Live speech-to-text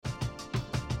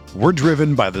We're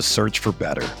driven by the search for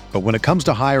better. But when it comes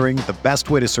to hiring, the best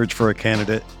way to search for a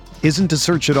candidate isn't to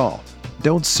search at all.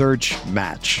 Don't search,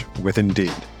 match with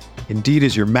Indeed. Indeed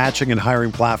is your matching and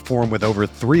hiring platform with over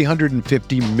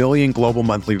 350 million global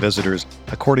monthly visitors,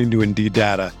 according to Indeed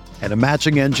data, and a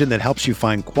matching engine that helps you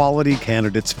find quality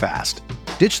candidates fast.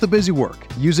 Ditch the busy work.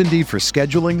 Use Indeed for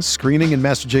scheduling, screening, and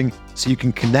messaging so you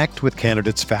can connect with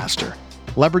candidates faster.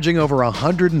 Leveraging over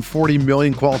 140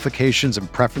 million qualifications and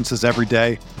preferences every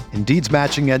day, Indeed's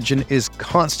matching engine is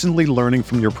constantly learning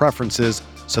from your preferences,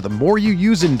 so the more you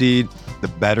use Indeed, the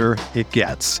better it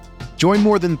gets. Join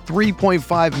more than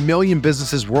 3.5 million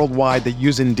businesses worldwide that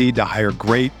use Indeed to hire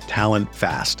great talent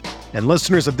fast. And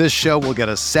listeners of this show will get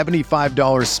a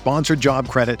 $75 sponsored job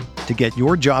credit to get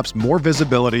your jobs more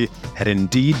visibility at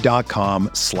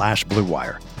Indeed.com/Blue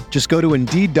Wire. Just go to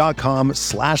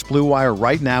Indeed.com/Blue Wire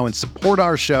right now and support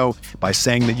our show by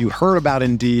saying that you heard about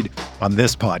Indeed on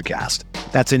this podcast.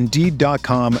 That's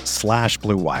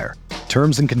Indeed.com/Blue Wire.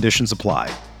 Terms and conditions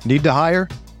apply. Need to hire?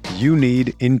 You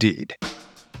need Indeed.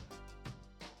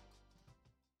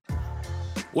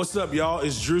 What's up, y'all?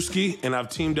 It's Drewski, and I've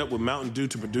teamed up with Mountain Dew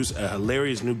to produce a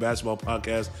hilarious new basketball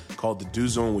podcast called The Dew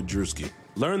Zone with Drewski.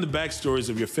 Learn the backstories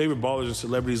of your favorite ballers and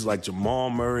celebrities like Jamal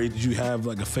Murray. Did you have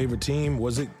like a favorite team?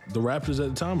 Was it the Raptors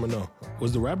at the time or no?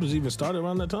 Was the Raptors even started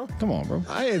around that time? Come on, bro.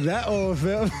 I ain't that old,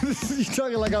 fam. You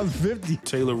talking like I'm 50.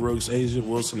 Taylor Rooks, Asia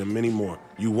Wilson, and many more.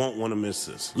 You won't want to miss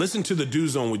this. Listen to The Dew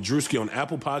Zone with Drewski on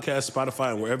Apple Podcasts,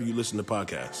 Spotify, and wherever you listen to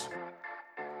podcasts.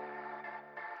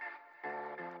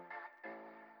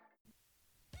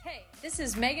 Hey, this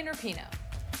is Megan Rapinoe.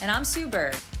 And I'm Sue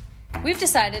Bird. We've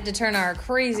decided to turn our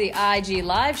crazy IG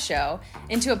live show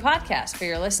into a podcast for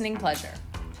your listening pleasure.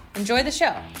 Enjoy the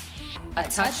show. A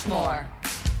Touch More.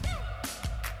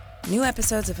 New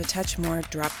episodes of A Touch More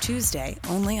drop Tuesday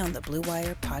only on the Blue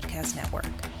Wire Podcast Network.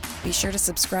 Be sure to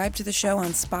subscribe to the show on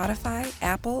Spotify,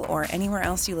 Apple, or anywhere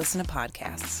else you listen to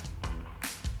podcasts.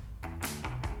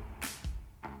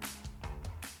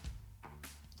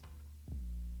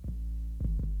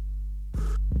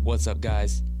 What's up,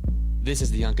 guys? This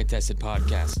is the Uncontested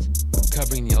Podcast,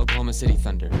 covering the Oklahoma City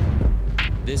Thunder.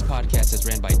 This podcast is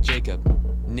ran by Jacob,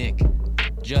 Nick,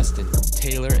 Justin,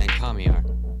 Taylor, and Kamiar.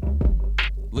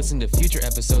 Listen to future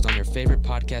episodes on your favorite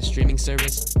podcast streaming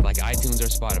service like iTunes or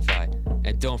Spotify,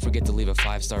 and don't forget to leave a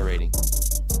 5-star rating.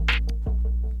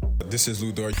 This is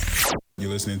Lou Dort.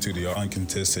 You're listening to the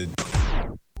Uncontested.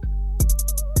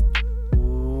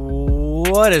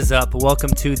 What is up?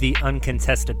 Welcome to the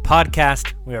Uncontested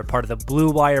Podcast. We are part of the Blue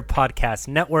Wire Podcast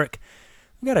Network.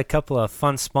 We've got a couple of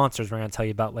fun sponsors we're going to tell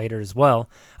you about later as well.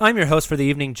 I'm your host for the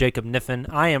evening, Jacob Niffen.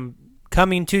 I am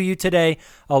coming to you today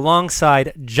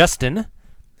alongside Justin.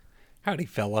 Howdy,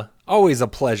 fella. Always a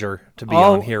pleasure to be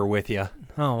on here with you.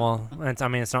 Oh, well,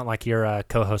 it's not like you're a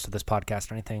co-host of this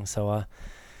podcast or anything, so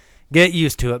get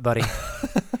used to it, buddy.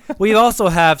 We also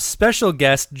have special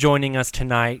guest joining us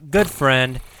tonight, good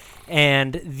friend,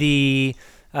 and the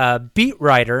beat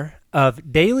writer of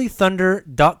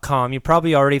dailythunder.com. You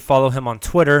probably already follow him on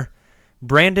Twitter,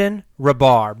 Brandon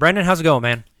Rabar. Brandon, how's it going,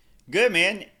 man? Good,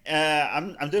 man.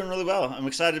 I'm doing really well. I'm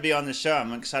excited to be on this show.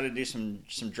 I'm excited to do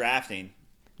some drafting.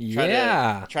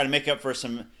 Yeah. Try to make up for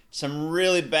some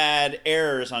really bad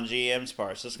errors on GM's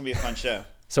part. So it's going to be a fun show.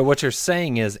 So what you're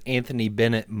saying is Anthony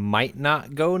Bennett might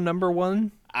not go number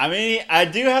one? I mean, I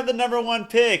do have the number one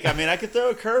pick. I mean, I could throw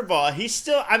a curveball. He's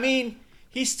still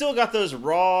got those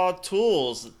raw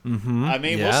tools. Mm-hmm. I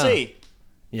mean, we'll see.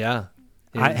 Yeah.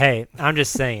 I'm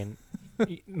just saying,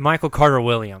 Michael Carter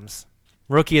Williams,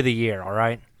 Rookie of the Year, all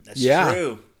right? That's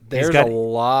true. There's a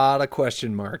lot of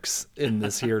question marks in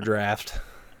this here draft.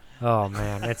 Oh,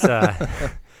 man. It's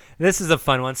this is a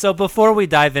fun one. So before we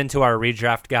dive into our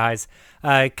redraft, guys,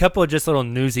 a couple of just little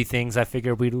newsy things I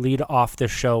figured we'd lead off the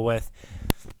show with.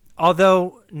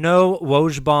 Although no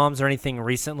Woj bombs or anything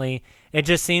recently, it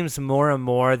just seems more and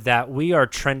more that we are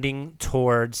trending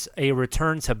towards a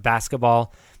return to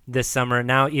basketball this summer.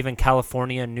 Now even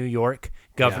California and New York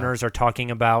governors are talking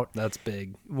about that's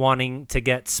big, wanting to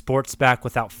get sports back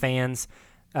without fans.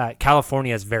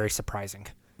 California is very surprising.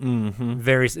 Mm-hmm.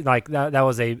 Very that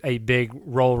was a big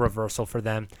role reversal for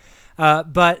them.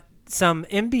 But some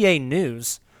NBA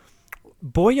news: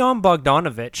 Bojan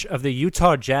Bogdanovic of the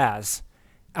Utah Jazz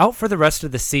out for the rest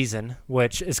of the season,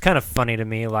 which is kind of funny to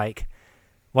me. Like,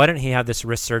 why didn't he have this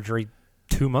wrist surgery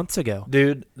 2 months ago?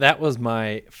 Dude, that was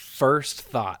my first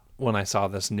thought when I saw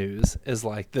this news, is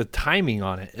like the timing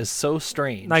on it is so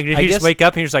strange. Like, did he just wake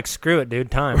up and you're just like, screw it,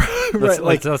 dude, time.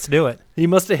 Let's do it. He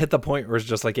must have hit the point where it's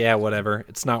just like, yeah, whatever.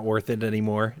 It's not worth it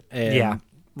anymore. And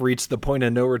reached the point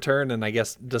of no return and I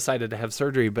guess decided to have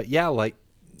surgery. But yeah, like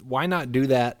why not do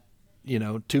that,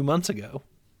 2 months ago?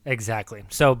 Exactly.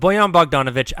 So Bojan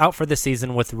Bogdanovic out for the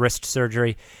season with wrist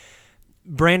surgery.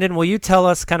 Brandon, will you tell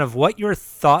us kind of what your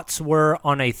thoughts were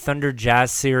on a Thunder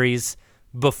Jazz series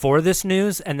before this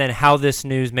news, and then how this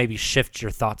news maybe shifts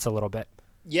your thoughts a little bit?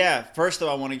 Yeah, first of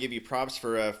all, I want to give you props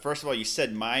for, first of all, you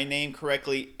said my name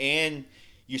correctly, and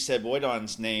you said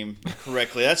Boydan's name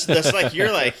correctly. That's like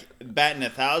you're like batting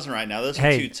 1,000 right now. Those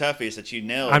are two toughies that you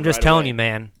nailed. I'm just telling you,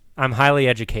 man. I'm highly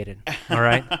educated. All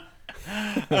right.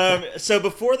 So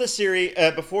before the series,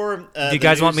 do you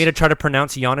guys want me to try to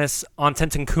pronounce Giannis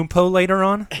Antetokounmpo later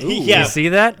on? Yeah, you see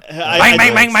that? Bang,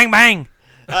 bang, bang, bang, bang.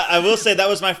 I will say that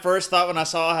was my first thought when I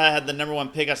saw I had the number 1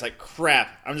 pick. I was like, "Crap!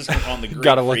 I'm just gonna call him the Greek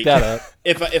Gotta look Freak that up.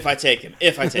 if I take him.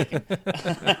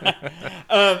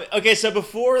 Okay, so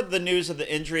before the news of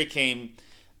the injury came,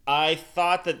 I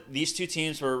thought that these two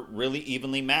teams were really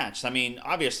evenly matched. I mean,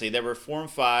 obviously they were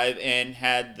 4-5, and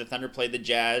had the Thunder played the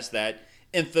Jazz that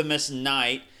infamous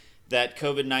night that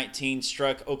COVID-19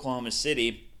 struck Oklahoma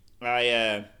City,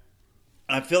 I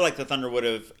feel like the Thunder would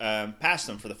have passed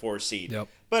them for the 4 seed. Yep.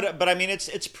 But I mean,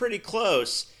 it's pretty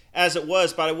close as it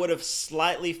was, but I would have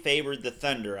slightly favored the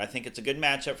Thunder. I think it's a good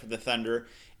matchup for the Thunder,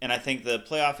 and I think the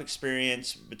playoff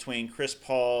experience between Chris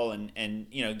Paul and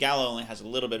Gallo only has a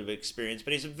little bit of experience,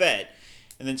 but he's a vet.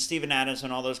 And then Steven Adams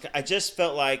and all those guys. I just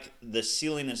felt like the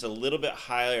ceiling is a little bit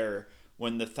higher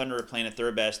when the Thunder are playing at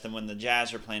their best than when the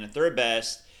Jazz are playing at their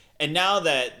best. And now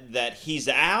that he's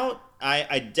out,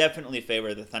 I definitely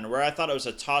favor the Thunder. Where I thought it was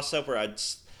a toss-up where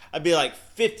I'd be like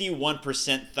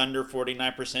 51% Thunder,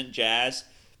 49% Jazz.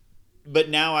 But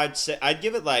now I'd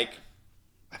give it like,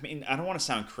 I mean, I don't want to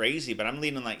sound crazy, but I'm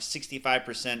leaning like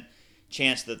 65%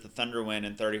 chance that the Thunder win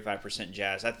and 35%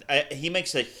 Jazz. He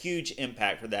makes a huge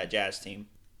impact for that Jazz team.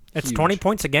 It's huge. 20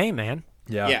 points a game, man.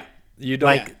 Yeah. You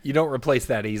don't replace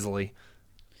that easily.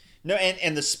 No,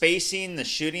 and the spacing, the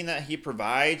shooting that he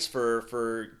provides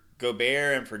for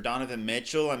Gobert and for Donovan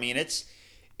Mitchell, I mean,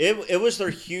 it was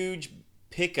their huge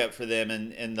pickup for them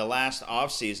in the last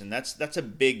offseason. That's a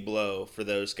big blow for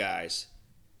those guys.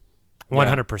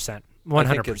 100%.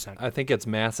 100%. I think it's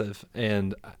massive,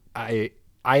 and I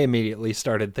immediately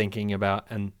started thinking about,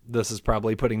 and this is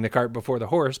probably putting the cart before the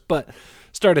horse, but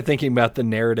started thinking about the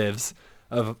narratives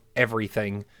of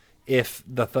everything if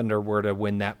the Thunder were to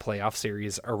win that playoff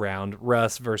series around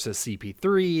Russ versus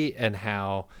CP3, and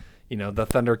how, the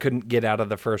Thunder couldn't get out of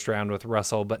the first round with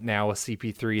Russell, but now with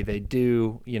CP3 they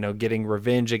do, getting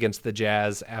revenge against the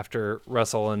Jazz after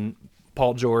Russell and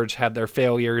Paul George had their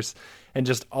failures, and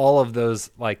just all of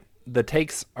those, like, the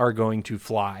takes are going to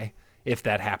fly if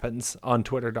that happens on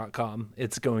Twitter.com.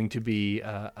 It's going to be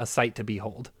a sight to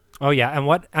behold. Oh, yeah.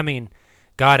 And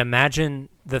God, imagine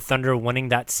the Thunder winning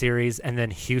that series and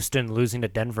then Houston losing to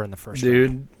Denver in the first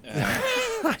round.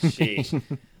 Jeez.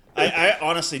 I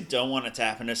honestly don't want it to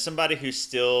happen. As somebody who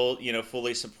still,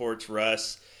 fully supports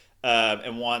Russ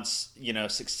and wants,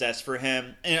 success for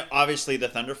him, obviously the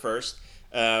Thunder first.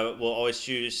 Will always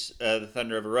choose the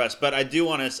Thunder over Russ. But I do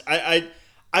want to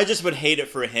I just would hate it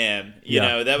for him.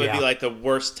 That would be like the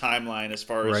worst timeline as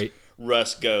far as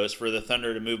Russ goes, for the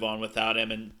Thunder to move on without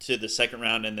him and to the second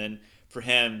round, and then for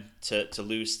him to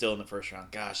lose still in the first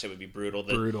round. Gosh, it would be brutal.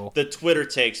 The Twitter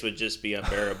takes would just be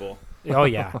unbearable. Oh,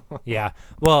 yeah. Yeah.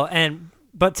 Well,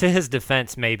 but to his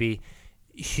defense, maybe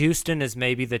Houston is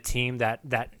maybe the team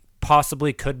that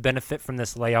possibly could benefit from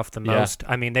this layoff the most.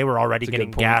 I mean, they were already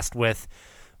getting gassed with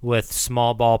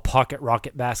small ball, pocket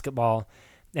rocket basketball,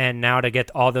 and now to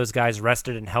get all those guys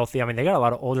rested and healthy. I mean, they got a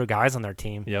lot of older guys on their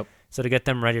team. Yep. So to get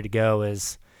them ready to go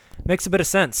makes a bit of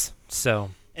sense.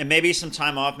 So. And maybe some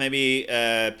time off. Maybe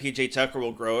PJ Tucker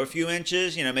will grow a few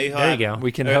inches. Maybe he'll there you go.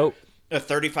 We can hope. A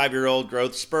 35-year-old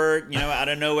growth spurt, out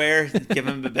of nowhere, give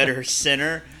him a better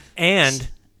center. And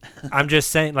I'm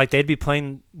just saying, like, they'd be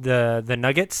playing the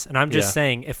Nuggets, and I'm just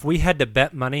saying, if we had to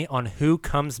bet money on who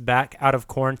comes back out of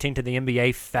quarantine to the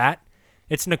NBA fat,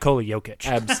 it's Nikola Jokic.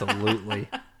 Absolutely.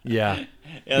 Yeah.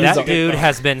 That dude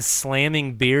has been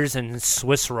slamming beers and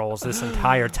Swiss rolls this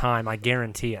entire time. I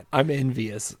guarantee it. I'm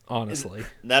envious, honestly.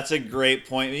 That's a great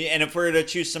point. And if we're to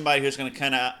choose somebody who's going to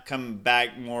kind of come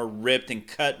back more ripped and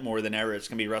cut more than ever, it's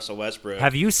going to be Russell Westbrook.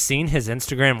 Have you seen his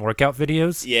Instagram workout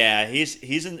videos? Yeah,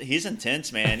 he's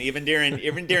intense, man. Even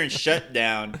during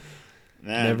shutdown.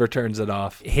 Man. Never turns it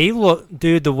off.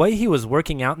 Dude, the way he was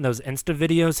working out in those Insta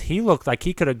videos, he looked like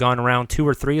he could have gone around 2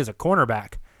 or 3 as a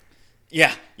cornerback.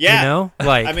 Yeah.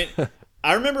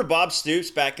 I remember Bob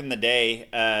Stoops back in the day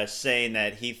saying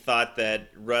that he thought that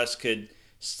Russ could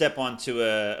step onto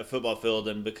a football field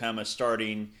and become a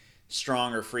starting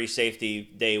strong or free safety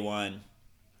day one.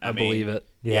 I believe it.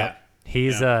 Yeah.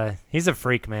 He's a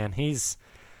freak, man.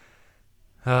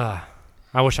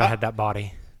 I wish I had that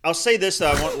body. I'll say this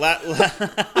though. I want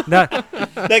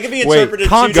That could be interpreted.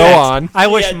 Context, go on. I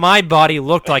wish my body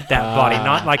looked like that body,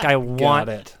 not like I Got want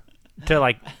it. to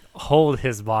like hold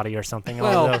his body or something.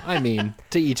 Well, Although, I mean,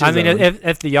 to each his I mean, own.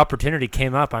 if the opportunity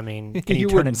came up, I mean, can you You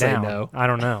turn wouldn't it say down? no. I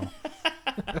don't know.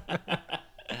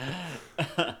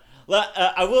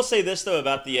 I will say this though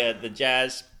about the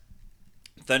Jazz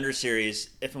Thunder series,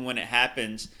 if and when it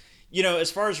happens. As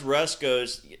far as Russ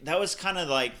goes, that was kind of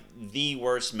like the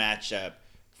worst matchup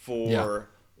for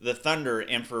the Thunder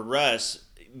and for Russ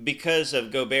because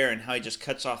of Gobert and how he just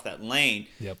cuts off that lane.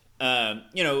 Yep.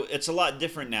 It's a lot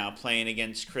different now playing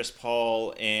against Chris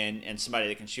Paul and somebody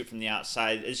that can shoot from the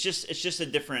outside. It's just a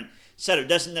different setup. It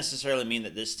doesn't necessarily mean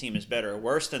that this team is better or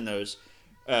worse than those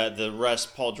the Russ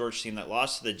Paul George team that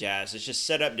lost to the Jazz. It's just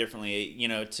set up differently.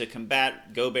 To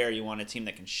combat Gobert, you want a team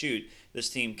that can shoot. This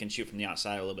team can shoot from the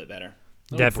outside a little bit better.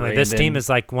 Definitely. This team is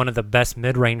like one of the best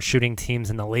mid-range shooting teams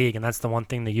in the league, and that's the one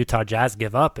thing the Utah Jazz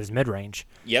give up is mid-range.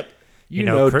 Yep. You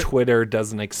know Twitter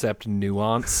doesn't accept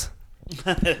nuance.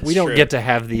 We don't get to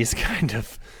have these kind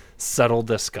of subtle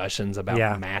discussions about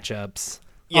matchups.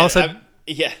 Yeah, also,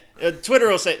 Twitter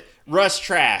will say Russ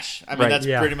trash. I mean, that's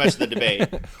pretty much the debate.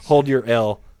 Hold your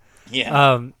L.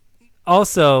 Yeah.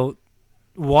 Also,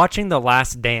 watching The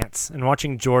Last Dance and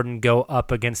watching Jordan go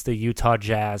up against the Utah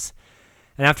Jazz,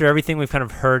 and after everything we've kind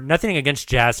of heard, nothing against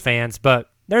Jazz fans, but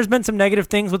there's been some negative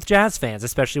things with Jazz fans,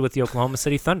 especially with the Oklahoma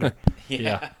City Thunder.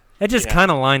 It just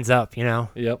kind of lines up,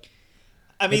 Yep.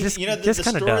 I mean, the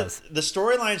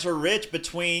storylines are rich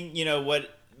between,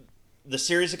 what the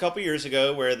series a couple years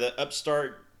ago where the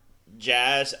upstart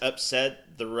Jazz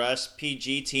upset the Russ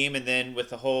PG team, and then with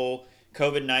the whole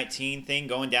COVID-19 thing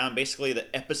going down, basically the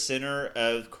epicenter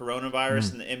of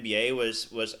coronavirus in the NBA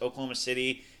was Oklahoma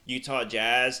City, Utah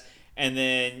Jazz. And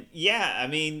then, I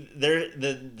mean,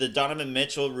 the Donovan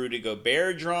Mitchell, Rudy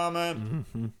Gobert drama.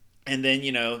 Mm-hmm. And then,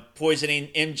 poisoning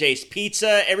MJ's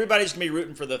pizza. Everybody's going to be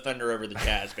rooting for the Thunder over the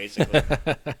Jazz, basically.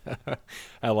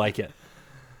 I like it.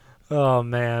 Oh,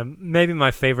 man. Maybe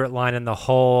my favorite line in the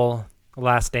whole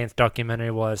Last Dance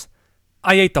documentary was,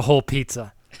 I ate the whole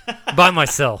pizza by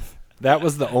myself. That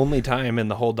was the only time in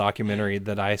the whole documentary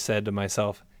that I said to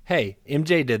myself, hey,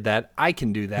 MJ did that. I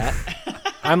can do that.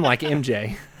 I'm like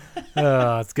MJ.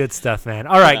 Oh, it's good stuff, man.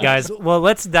 All right, guys. Well,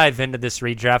 let's dive into this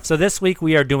redraft. So this week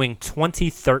we are doing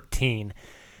 2013.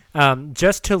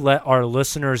 Just to let our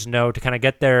listeners know, to kind of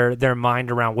get their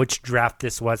mind around which draft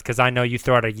this was, because I know you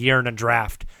throw out a year in a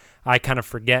draft. I kind of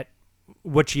forget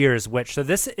which year is which. So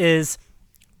this is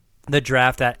the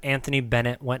draft that Anthony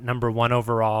Bennett went number 1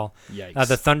 overall. Yikes.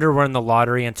 The Thunder were in the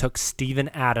lottery and took Steven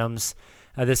Adams.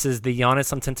 This is the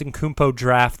Giannis Antetokounmpo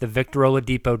draft, the Victor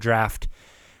Oladipo draft.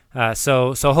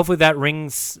 So hopefully that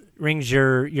rings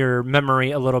your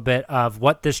memory a little bit of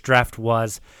what this draft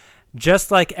was.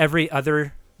 Just like every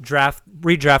other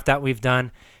redraft that we've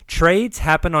done, trades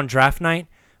happen on draft night.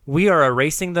 We are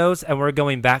erasing those, and we're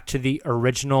going back to the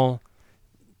original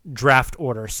draft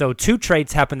order. So 2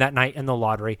 trades happened that night in the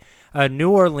lottery. New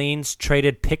Orleans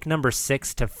traded pick number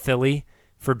 6 to Philly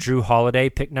for Drew Holiday.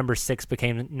 Pick number 6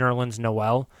 became Nerlens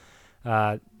Noel.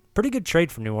 Pretty good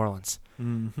trade for New Orleans.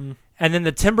 Mm-hmm. And then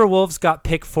the Timberwolves got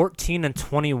pick 14 and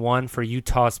 21 for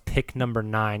Utah's pick number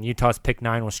 9. Utah's pick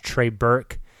 9 was Trey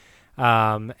Burke.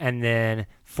 And then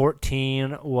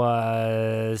 14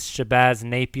 was Shabazz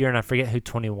Napier, and I forget who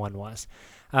 21 was.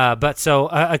 But so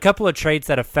a couple of trades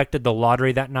that affected the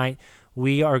lottery that night,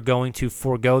 we are going to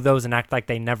forego those and act like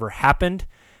they never happened,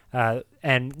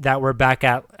 and that we're back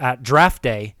at draft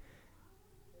day.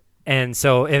 And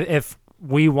so if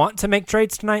we want to make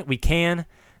trades tonight, we can.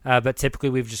 But typically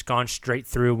we've just gone straight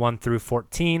through 1 through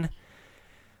 14.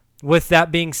 With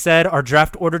that being said, our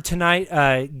draft order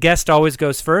tonight, guest always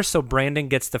goes first, so Brandon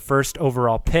gets the first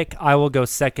overall pick. I will go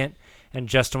second, and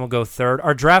Justin will go third.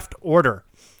 Our draft order,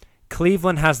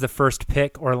 Cleveland has the first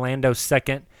pick, Orlando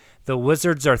second, the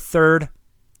Wizards are third,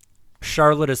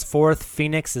 Charlotte is fourth,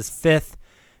 Phoenix is fifth,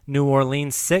 New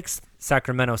Orleans 6th,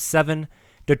 Sacramento 7,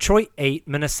 Detroit 8,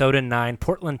 Minnesota 9,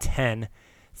 Portland 10,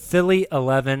 Philly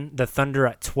 11, the Thunder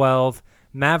at 12,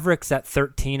 Mavericks at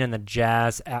 13, and the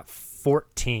Jazz at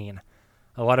 14.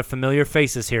 A lot of familiar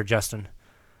faces here, Justin.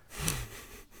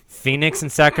 Phoenix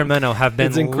and Sacramento have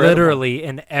been literally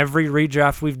in every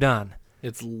redraft we've done.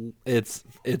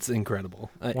 It's incredible.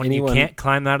 When you can't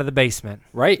climb out of the basement.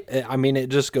 Right. I mean, it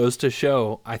just goes to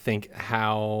show, I think,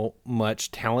 how much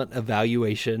talent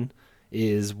evaluation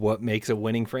is what makes a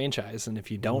winning franchise. And if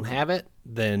you don't have it,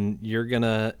 then you're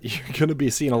gonna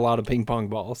be seeing a lot of ping pong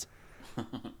balls.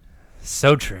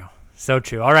 So true. So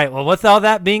true. All right. Well, with all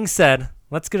that being said,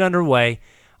 let's get underway.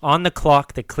 On the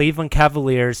clock, the Cleveland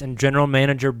Cavaliers and general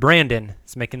manager Brandon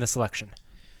is making the selection.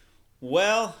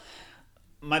 Well,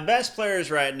 my best players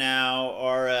right now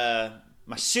are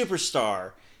my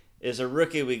superstar is a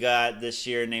rookie we got this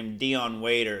year named Dion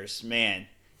Waiters. Man,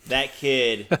 that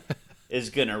kid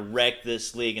is going to wreck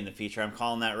this league in the future. I'm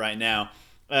calling that right now.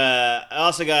 I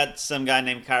also got some guy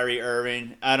named Kyrie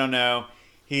Irving. I don't know.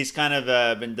 He's kind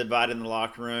of been divided in the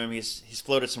locker room. He's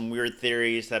floated some weird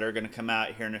theories that are going to come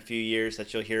out here in a few years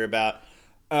that you'll hear about.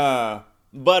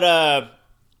 But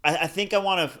I think I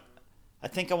want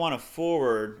to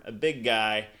forward a big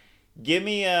guy. Give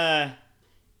me that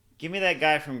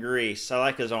guy from Greece. I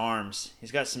like his arms.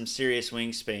 He's got some serious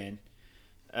wingspan.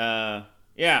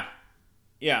 Yeah.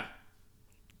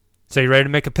 So you ready to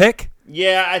make a pick?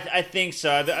 Yeah, I think so.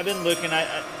 I've been looking.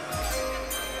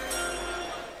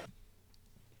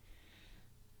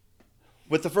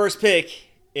 With the first pick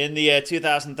in the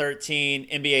 2013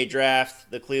 NBA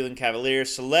Draft, the Cleveland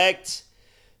Cavaliers select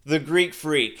the Greek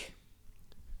Freak.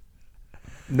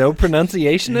 No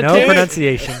pronunciation No attempt?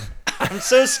 pronunciation. I'm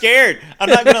so scared. I'm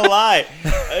not going to lie.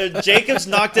 Jacob's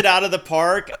knocked it out of the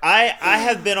park. I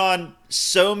have been on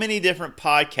so many different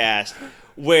podcasts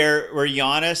where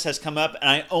Giannis has come up, and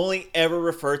I only ever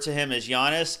refer to him as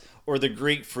Giannis or the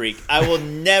Greek Freak. I will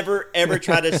never, ever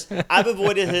try to... I've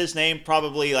avoided his name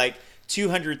probably like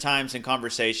 200 times in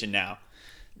conversation now.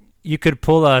 You could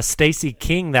pull a Stacey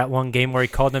King that one game where he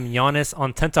called him Giannis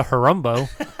Antetokounmpo.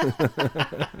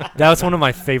 That was one of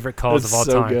my favorite calls of all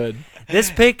so time. Good.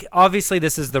 This pick, obviously,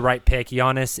 this is the right pick.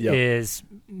 Giannis is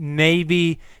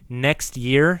maybe next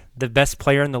year the best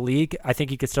player in the league. I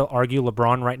think you could still argue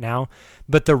LeBron right now,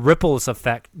 but the ripple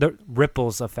effect. There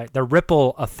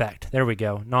we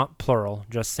go. Not plural,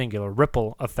 just singular.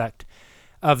 Ripple effect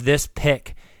of this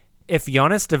pick. If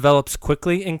Giannis develops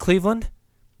quickly in Cleveland,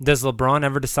 does LeBron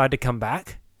ever decide to come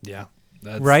back? Yeah.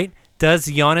 Right? Does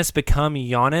Giannis become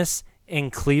Giannis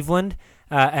in Cleveland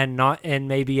and not in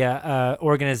maybe a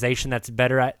organization that's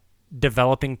better at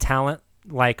developing talent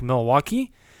like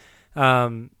Milwaukee?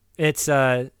 There's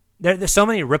so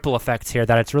many ripple effects here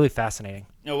that it's really fascinating.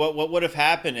 You know, what would have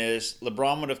happened is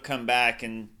LeBron would have come back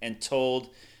and told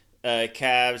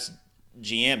Cavs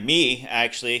GM, me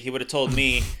actually, he would have told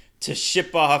me to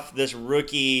ship off this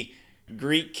rookie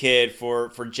Greek kid for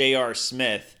J.R.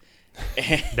 Smith.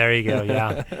 There you go,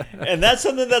 yeah. And that's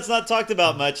something that's not talked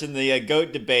about much in the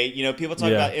GOAT debate. You know, people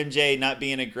talk about MJ not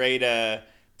being a great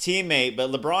teammate,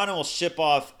 but LeBron will ship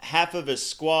off half of his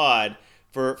squad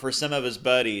for some of his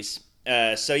buddies.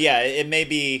 So, yeah, it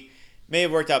may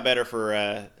have worked out better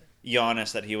for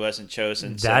Giannis that he wasn't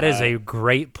chosen. That is a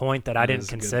great point that I didn't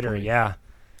consider, yeah.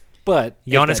 But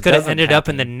Giannis could have ended up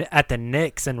at the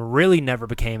Knicks and really never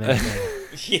became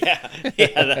anything. yeah,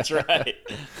 that's right.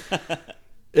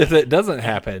 If it doesn't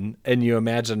happen, and you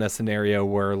imagine a scenario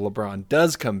where LeBron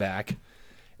does come back,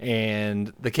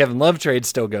 and the Kevin Love trade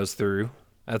still goes through,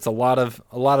 that's a lot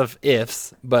of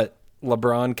ifs. But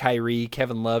LeBron, Kyrie,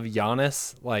 Kevin Love,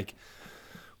 Giannis,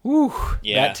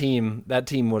 that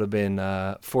team would have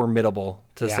been formidable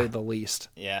to say the least.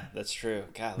 Yeah, that's true.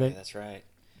 Golly, that's right.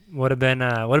 Would have been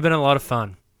a lot of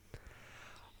fun.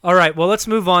 All right, well, let's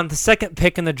move on. The second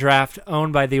pick in the draft,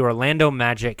 owned by the Orlando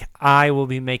Magic. I will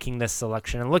be making this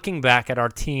selection. And looking back at our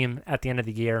team at the end of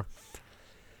the year,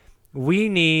 we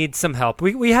need some help.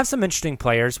 We have some interesting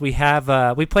players. We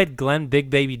played Glenn Big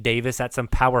Baby Davis at some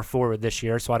power forward this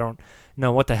year, so I don't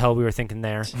know what the hell we were thinking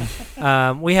there.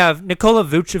 We have Nikola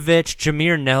Vucevic,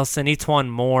 Jameer Nelson, Etuan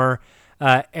Moore,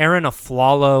 Aaron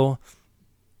Aflalo.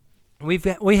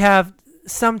 We have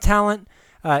some talent.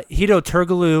 Hito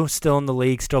Turkoglu still in the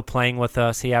league, still playing with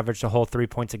us. He averaged a whole 3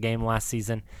 points a game last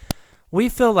season. We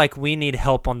feel like we need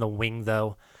help on the wing,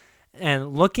 though.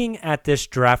 And looking at this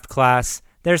draft class,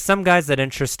 there's some guys that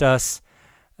interest us.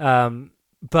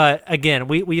 But again,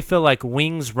 we feel like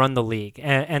wings run the league.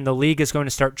 And the league is going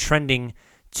to start trending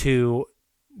to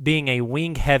being a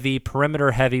wing-heavy,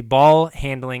 perimeter-heavy,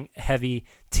 ball-handling-heavy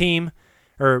team.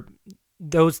 Or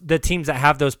the teams that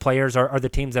have those players are the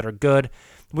teams that are good.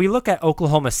 We look at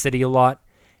Oklahoma City a lot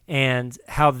and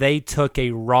how they took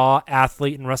a raw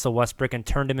athlete in Russell Westbrook and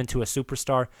turned him into a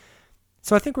superstar.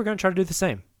 So I think we're going to try to do the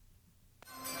same.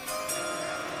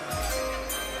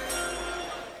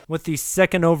 With the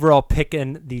second overall pick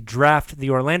in the draft, the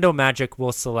Orlando Magic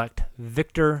will select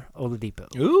Victor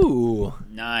Oladipo. Ooh.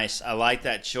 Nice. I like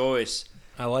that choice.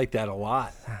 I like that a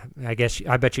lot. I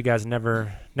bet you guys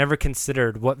never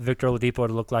considered what Victor Oladipo would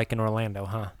look like in Orlando,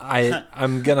 huh?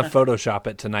 I'm going to Photoshop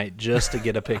it tonight just to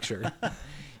get a picture.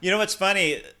 You know what's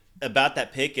funny about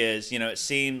that pick is, it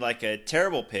seemed like a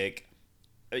terrible pick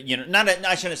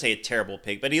I shouldn't say a terrible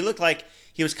pick, but he looked like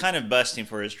he was kind of busting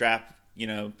for his draft,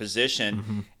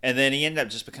 position. And then he ended up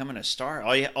just becoming a star.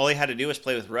 All he had to do was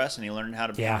play with Russ, and he learned how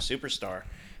to become a superstar.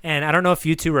 And I don't know if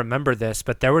you two remember this,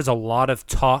 but there was a lot of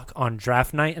talk on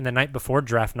draft night and the night before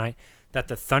draft night that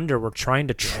the Thunder were trying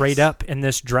to trade up in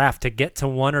this draft to get to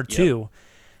 1 or 2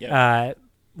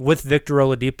 with Victor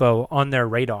Oladipo on their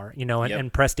radar,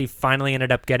 and Presti finally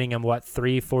ended up getting him,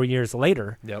 3-4 years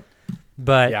later. Yep.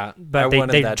 But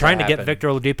they trying to get Victor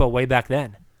Oladipo way back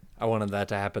then. I wanted that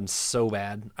to happen so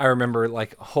bad. I remember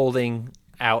holding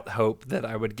out hope that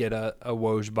I would get a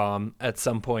Woj bomb at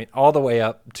some point, all the way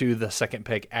up to the second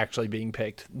pick actually being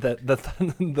picked, that the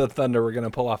Thunder were going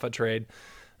to pull off a trade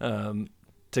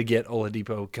to get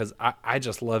Oladipo, because I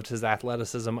just loved his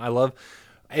athleticism. I love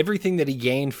everything that he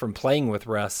gained from playing with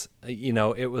Russ.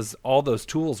 It was all those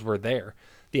tools were there.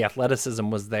 The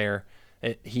athleticism was there.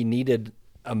 He needed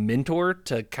a mentor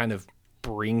to kind of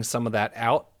bring some of that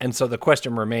out. And so the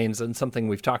question remains, and something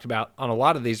we've talked about on a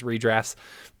lot of these redrafts,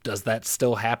 does that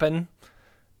still happen?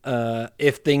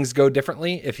 If things go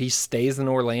differently, if he stays in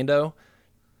Orlando,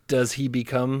 does he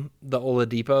become the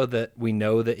Oladipo that we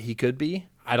know that he could be?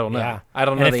 I don't know. Yeah. I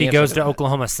don't know. And if he goes to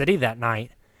Oklahoma City that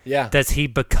night, does he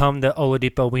become the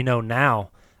Oladipo we know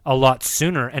now a lot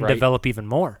sooner and develop even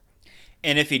more?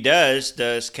 And if he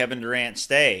does Kevin Durant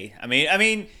stay? I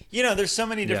mean, there's so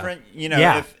many different,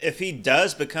 if he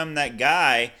does become that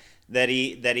guy that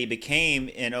he became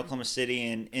in Oklahoma City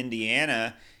and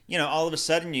Indiana, all of a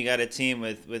sudden you got a team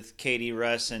with KD,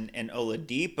 Russ, and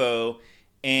Oladipo,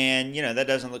 and that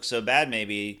doesn't look so bad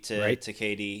maybe to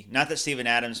KD. Not that Steven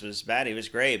Adams was bad; he was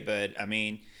great, but I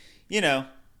mean,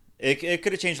 it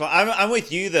could have changed a lot. I'm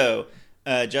with you though.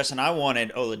 Justin, I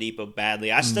wanted Oladipo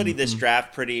badly. I studied this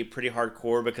draft pretty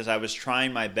hardcore because I was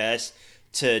trying my best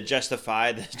to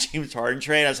justify the James Harden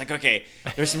trade. I was like, okay,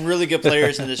 there's some really good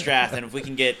players in this draft, and if we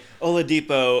can get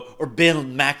Oladipo or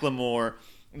Ben McLemore,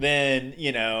 then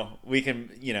we can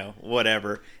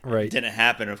whatever. Right. It didn't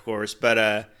happen, of course,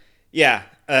 but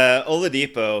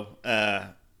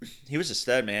Oladipo. He was a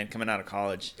stud, man, coming out of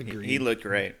college. He looked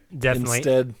great.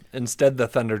 Definitely. Instead, the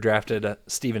Thunder drafted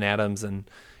Steven Adams and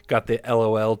got the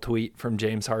LOL tweet from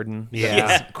James Harden.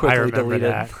 Yeah, quickly I remember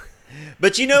deleted. that.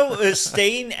 But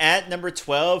staying at number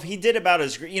 12, he did about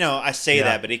as I say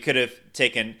that, but he could have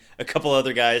taken a couple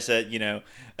other guys that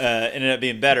ended up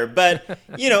being better. But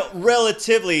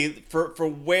relatively for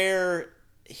where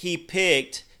he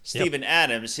picked Steven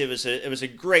Adams, it was a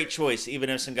great choice, even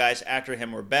if some guys after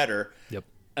him were better. Yep.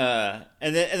 And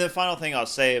the final thing I'll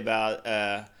say about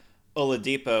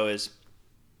Oladipo is,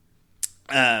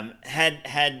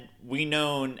 had we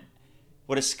known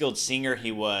what a skilled singer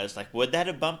he was, would that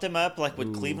have bumped him up?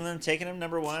 Would Cleveland have taken him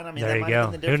number 1? I mean, there that you might go.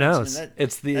 have been the Who difference. knows?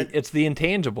 It's the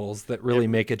intangibles that really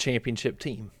make a championship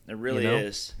team. It really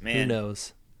is, man. Who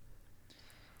knows?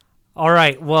 All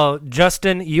right. Well,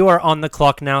 Justin, you are on the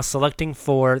clock now, selecting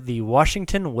for the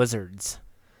Washington Wizards.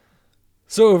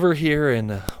 So over here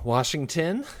in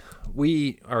Washington,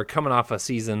 we are coming off a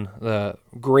season, the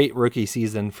great rookie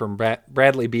season from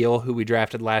Bradley Beal, who we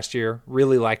drafted last year.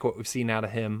 Really like what we've seen out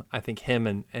of him. I think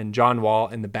him and John Wall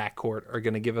in the backcourt are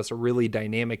going to give us a really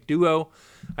dynamic duo.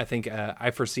 I think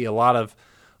I foresee a lot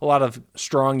of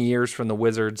strong years from the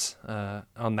Wizards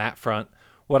on that front.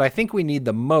 What I think we need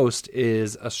the most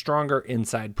is a stronger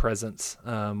inside presence.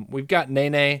 We've got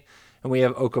Nene and we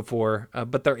have Okafor,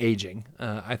 but they're aging.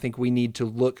 I think we need to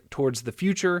look towards the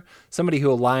future, somebody who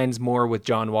aligns more with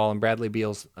John Wall and Bradley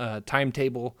Beal's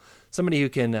timetable, somebody who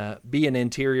can be an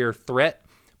interior threat,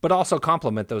 but also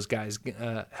complement those guys,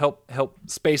 help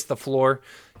space the floor,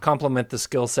 complement the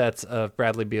skill sets of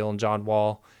Bradley Beal and John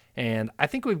Wall. And I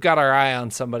think we've got our eye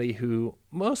on somebody who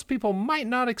most people might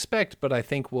not expect, but I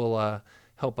think will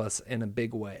help us in a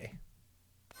big way.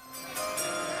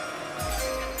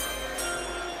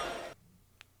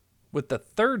 With the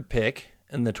third pick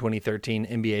in the 2013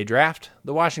 NBA draft,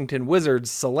 the Washington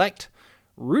Wizards select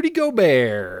Rudy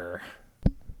Gobert.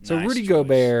 So Nice Rudy choice.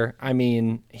 Gobert, I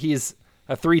mean, he's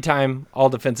a 3-time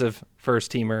all-defensive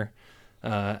first-teamer.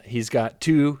 He's got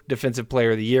 2 Defensive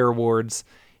Player of the Year awards.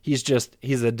 He's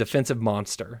a defensive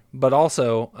monster. But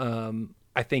also,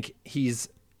 I think he's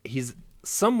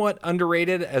somewhat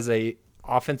underrated as a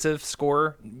offensive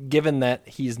scorer, given that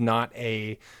he's not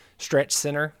a stretch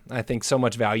center. I think so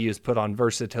much value is put on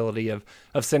versatility of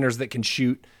centers that can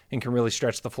shoot and can really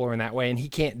stretch the floor in that way, and he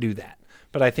can't do that.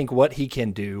 But I think what he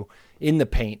can do in the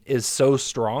paint is so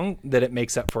strong that it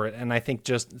makes up for it. And I think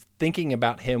just thinking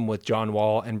about him with John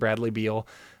Wall and Bradley Beal,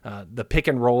 the pick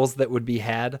and rolls that would be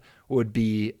had would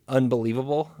be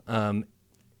unbelievable.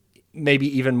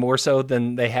 maybe even more so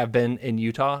than they have been in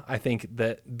Utah. I think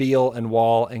that Beal and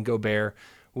Wall and Gobert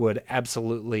would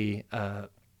absolutely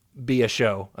be a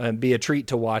show and be a treat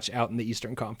to watch out in the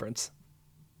Eastern Conference.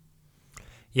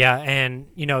 Yeah, and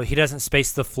he doesn't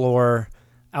space the floor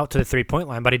out to the 3-point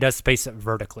line, but he does space it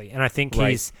vertically. And I think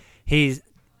he's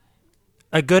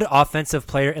a good offensive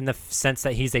player in the sense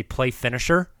that he's a play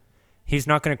finisher. He's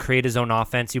not going to create his own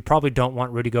offense. You probably don't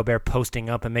want Rudy Gobert posting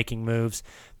up and making moves.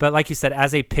 But like you said,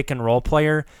 as a pick-and-roll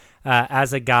player,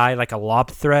 as a guy like a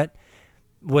lob threat,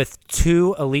 with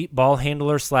 2 elite ball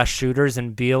handlers / shooters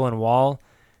in Beal and Wall,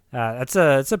 it's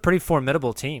a pretty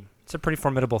formidable team. It's a pretty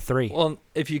formidable 3. Well,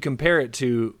 if you compare it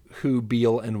to who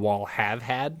Beal and Wall have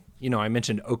had, I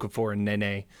mentioned Okafor and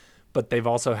Nene, but they've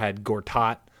also had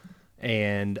Gortat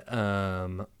and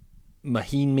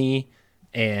Mahinmi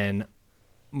and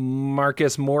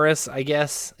Marcus Morris, I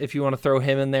guess, if you want to throw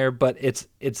him in there, but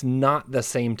it's not the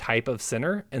same type of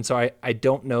center. And so I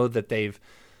don't know that they've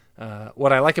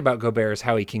what I like about Gobert is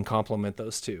how he can complement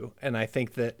those two. And I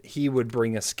think that he would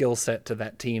bring a skill set to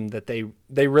that team that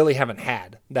they really haven't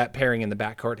had. That pairing in the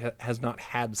backcourt has not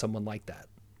had someone like that.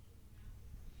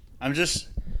 I'm just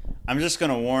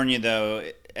going to warn you, though,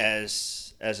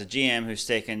 as a GM who's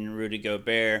taken Rudy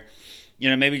Gobert,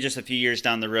 maybe just a few years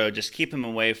down the road, just keep him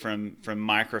away from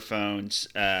microphones,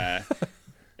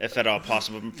 if at all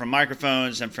possible, from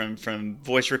microphones and from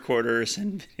voice recorders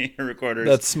and video recorders.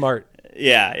 That's smart.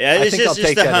 Yeah. I think I'll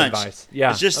take that hunch. advice.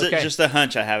 Yeah, it's just a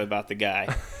hunch I have about the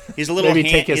guy. He's a little maybe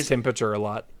take his temperature a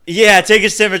lot. Yeah, take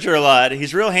his temperature a lot.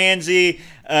 He's real handsy.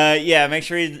 Make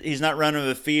sure he's not running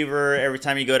with a fever every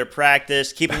time you go to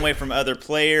practice. Keep him away from other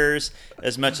players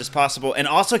as much as possible, and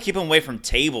also keep him away from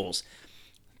tables.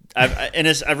 I've read in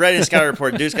his scouting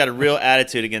report, dude's got a real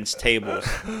attitude against tables.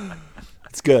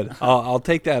 It's good. I'll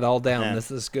take that all down. Yeah.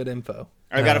 This is good info.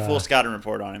 I got a full scouting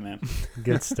report on him, man.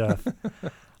 Good stuff.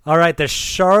 All right, the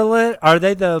Charlotte, are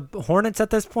they the Hornets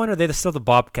at this point, or are they still the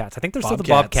Bobcats? I think they're still the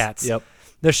Bobcats. Yep.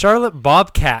 The Charlotte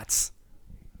Bobcats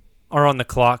are on the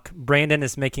clock. Brandon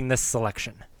is making this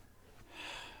selection.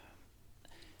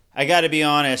 I got to be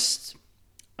honest.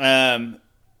 The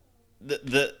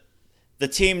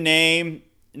team name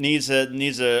needs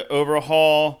a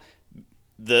overhaul.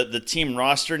 The team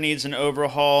roster needs an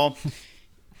overhaul.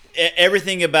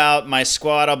 Everything about my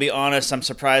squad, I'll be honest, I'm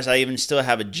surprised I even still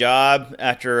have a job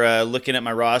after looking at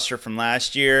my roster from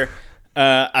last year.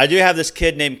 I do have this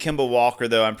kid named Kemba Walker,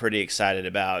 though, I'm pretty excited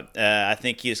about. I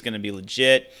think he's going to be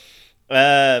legit.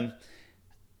 Bismack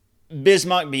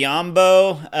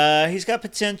Biyombo, he's got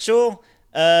potential.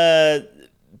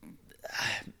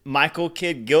 Michael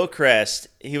Kidd Gilchrist,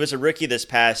 he was a rookie this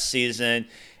past season,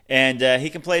 and he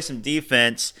can play some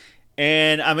defense.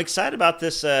 And I'm excited about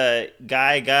this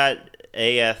guy. Got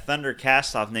a Thunder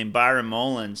cast-off named Byron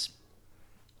Mullins.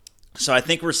 So I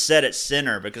think we're set at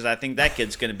center because I think that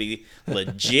kid's going to be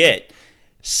legit.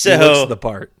 So he looks the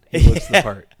part. The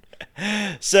part.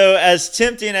 So as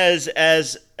tempting as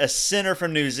a center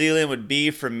from New Zealand would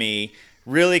be for me,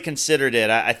 really considered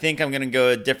it. I think I'm going to go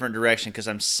a different direction because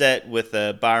I'm set with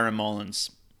Byron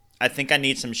Mullins. I think I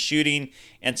need some shooting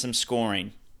and some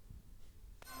scoring.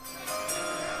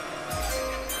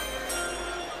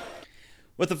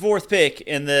 With the 4th pick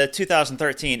in the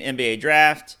 2013 NBA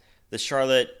Draft, the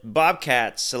Charlotte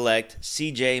Bobcats select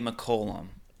C.J. McCollum.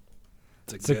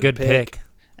 It's a good pick.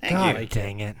 Thank God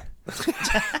dang it.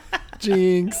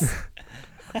 Jinx.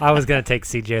 I was going to take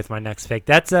C.J. with my next pick.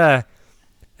 That's a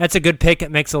good pick. It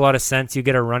makes a lot of sense. You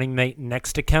get a running mate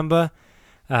next to Kemba.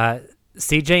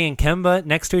 C.J. and Kemba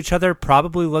next to each other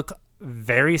probably look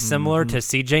very similar to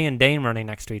C.J. and Dame running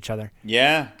next to each other.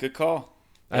 Yeah, good call.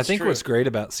 I think what's great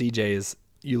about C.J. is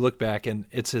you look back and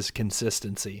it's his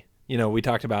consistency. We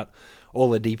talked about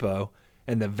Oladipo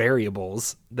and the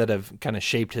variables that have kind of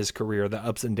shaped his career, the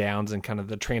ups and downs and kind of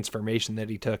the transformation that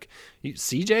he took.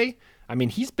 CJ, I mean,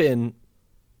 he's been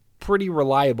pretty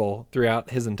reliable throughout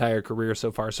his entire career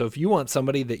so far. So if you want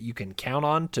somebody that you can count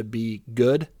on to be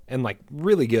good and like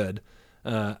really good,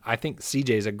 I think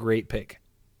CJ is a great pick.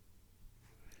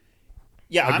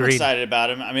 Yeah, Agreed. I'm excited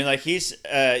about him. I mean, like he's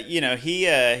a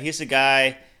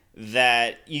guy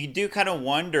that you do kind of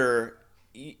wonder.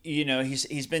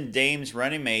 He's been Dame's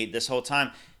running mate this whole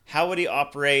time. How would he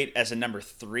operate as a number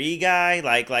 3 guy?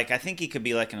 Like I think he could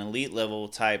be like an elite level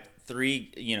type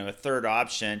 3, a third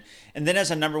option. And then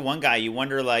as a number 1 guy, you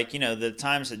wonder the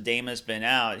times that Dame has been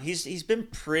out, he's been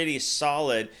pretty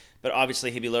solid, but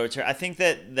obviously he'd be lower tier. I think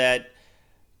that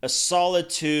a solid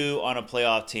 2 on a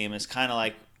playoff team is kind of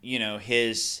like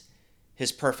his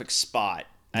perfect spot.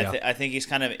 Yeah. I think he's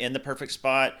kind of in the perfect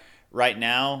spot right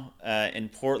now in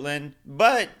Portland.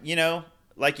 But,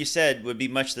 like you said, would be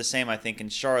much the same, I think, in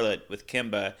Charlotte with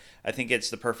Kemba. I think it's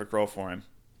the perfect role for him.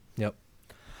 Yep.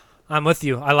 I'm with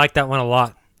you. I like that one a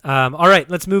lot. All right,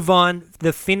 let's move on.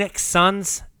 The Phoenix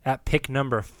Suns at pick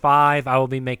number 5. I will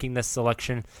be making this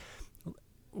selection.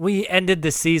 We ended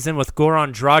the season with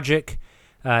Goran Dragic,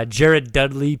 Jared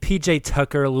Dudley, PJ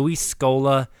Tucker, Luis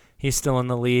Scola. He's still in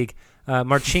the league.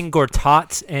 Marcin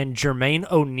Gortat and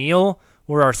Jermaine O'Neal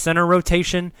were our center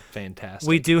rotation. Fantastic.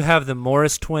 We do have the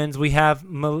Morris twins. We have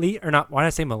Malik, or not, why did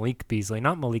I say Malik Beasley?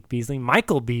 Not Malik Beasley,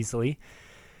 Michael Beasley.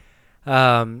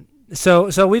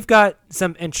 So we've got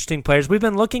some interesting players. We've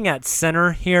been looking at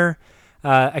center here.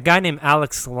 A guy named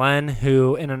Alex Len,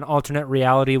 who in an alternate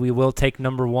reality we will take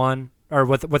number 1, or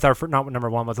with our not number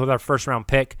 1, with our first round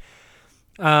pick.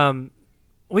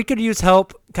 We could use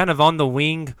help kind of on the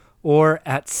wing or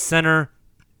at center.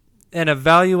 And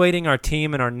evaluating our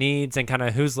team and our needs and kind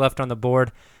of who's left on the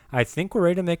board, I think we're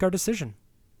ready to make our decision.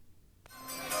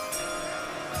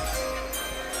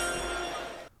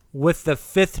 With the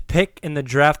 5th pick in the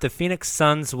draft, the Phoenix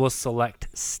Suns will select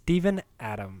Steven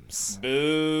Adams.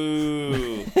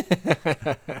 Boo.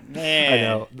 Man. I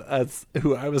know. That's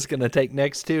who I was going to take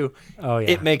next, too. Oh,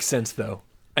 yeah. It makes sense, though.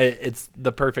 It's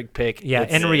the perfect pick. Yeah,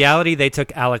 in reality, they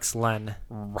took Alex Len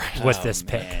with this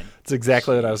pick. Man. It's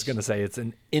exactly what I was going to say. It's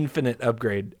an infinite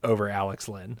upgrade over Alex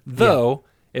Len. Though,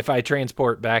 if I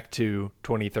transport back to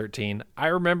 2013, I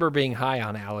remember being high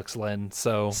on Alex Len.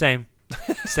 So Same.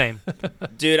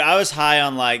 Dude, I was high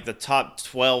on like the top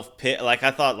 12 pick. Like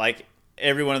I thought like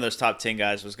every one of those top 10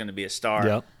 guys was going to be a star.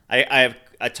 Yep.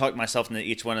 I talked myself into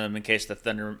each one of them in case the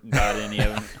Thunder got any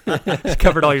of them.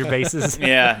 Covered all your bases.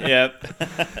 Yeah, yep.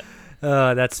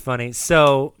 That's funny.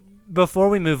 So before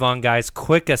we move on, guys,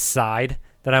 quick aside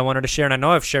that I wanted to share, and I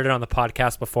know I've shared it on the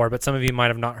podcast before, but some of you might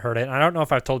have not heard it. And I don't know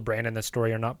if I've told Brandon this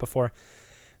story or not before,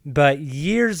 but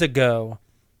years ago,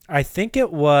 I think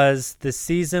it was the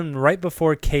season right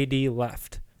before KD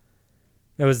left.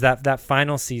 It was that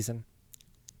final season.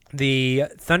 The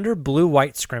Thunder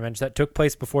blue-white scrimmage that took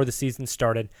place before the season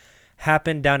started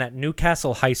happened down at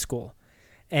Newcastle High School.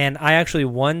 And I actually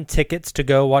won tickets to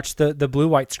go watch the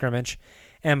blue-white scrimmage.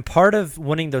 And part of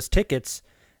winning those tickets,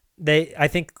 I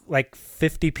think like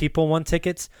 50 people won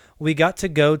tickets. We got to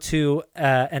go to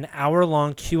an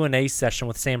hour-long Q&A session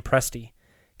with Sam Presti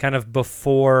kind of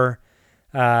before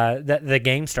the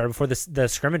game started, before the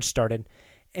scrimmage started.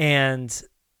 And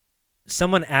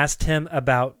someone asked him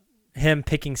about him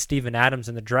picking Steven Adams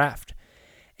in the draft.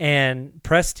 And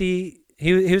Presti,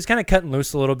 he was kind of cutting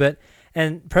loose a little bit.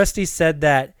 And Presti said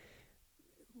that,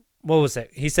 what was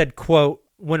it? He said, quote,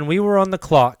 "When we were on the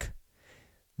clock,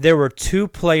 there were 2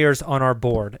 players on our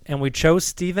board, and we chose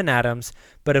Steven Adams,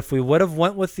 but if we would have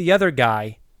went with the other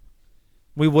guy,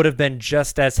 we would have been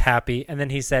just as happy." And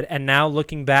then he said, "And now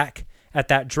looking back at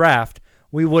that draft,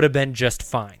 we would have been just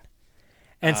fine."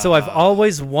 And so I've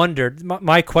always wondered,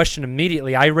 my question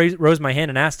immediately, I rose my hand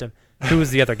and asked him, who was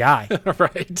the other guy?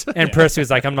 Right. And Presti was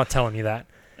like, "I'm not telling you that."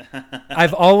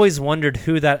 I've always wondered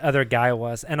who that other guy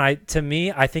was. And I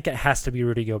think it has to be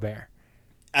Rudy Gobert.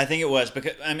 I think it was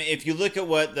because, I mean, if you look at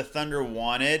what the Thunder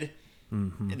wanted,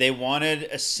 they wanted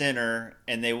a center,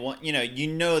 and they want, you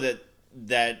know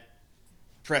that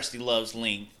Presti loves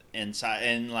length inside,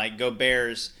 and like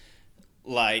Gobert's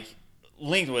like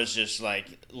length was just like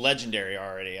legendary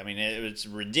already. I mean, it was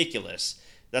ridiculous.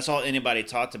 That's all anybody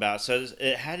talked about. So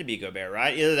it had to be Gobert,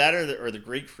 right? Either that or the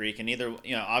Greek Freak, and either,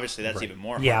 obviously that's even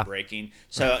more heartbreaking.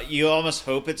 So you almost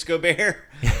hope it's Gobert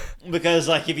because,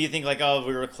 like, if you think like, oh,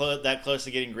 we were that close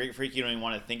to getting Greek Freak, you don't even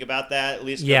want to think about that. At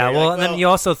least yeah. Gobert, Well, and then you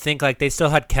also think like they still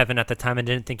had Kevin at the time and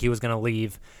didn't think he was going to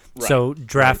leave. Right. So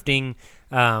drafting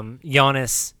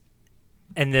Giannis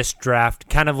in this draft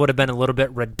kind of would have been a little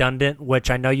bit redundant, which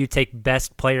I know you take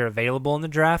best player available in the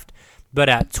draft, but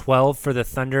at 12 for the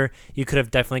Thunder, you could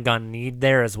have definitely gone need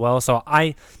there as well. So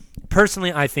I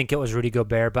think it was Rudy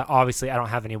Gobert, but obviously I don't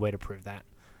have any way to prove that.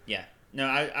 Yeah. No,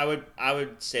 I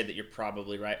would say that you're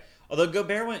probably right. Although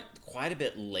Gobert went quite a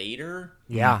bit later.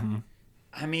 Yeah. Mm-hmm.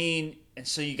 I mean, and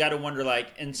so you got to wonder,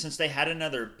 like, and since they had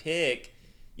another pick,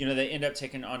 they end up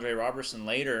taking Andre Robertson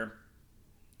later.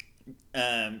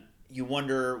 You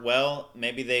wonder, well,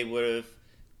 maybe they would have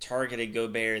targeted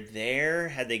Gobert there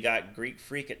had they got Greek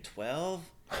Freak at 12.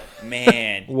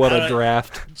 Man, what a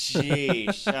draft!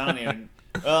 Jeez, I don't even.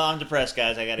 Well, I'm depressed,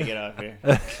 guys. I got to get off here.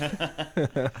 I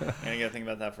got to think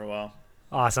about that for a while.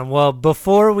 Awesome. Well,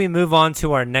 before we move on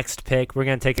to our next pick, we're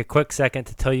going to take a quick second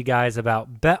to tell you guys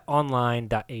about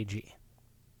betonline.ag.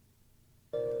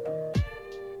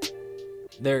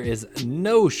 There is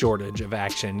no shortage of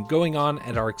action going on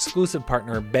at our exclusive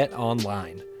partner,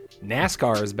 BetOnline.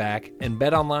 NASCAR is back, and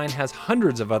BetOnline has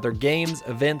hundreds of other games,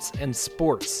 events, and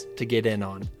sports to get in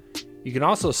on. You can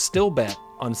also still bet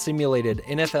on simulated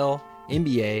NFL,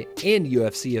 NBA, and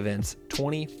UFC events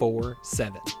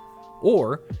 24/7.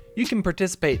 Or you can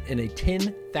participate in a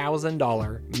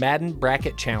 $10,000 Madden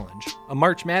Bracket Challenge, a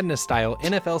March Madness-style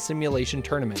NFL simulation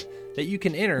tournament that you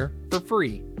can enter for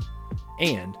free.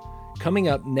 And coming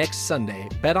up next Sunday,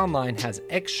 BetOnline has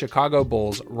ex-Chicago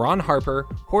Bulls Ron Harper,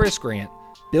 Horace Grant,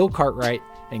 Bill Cartwright,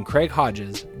 and Craig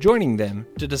Hodges joining them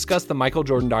to discuss the Michael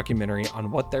Jordan documentary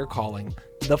on what they're calling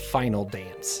The Final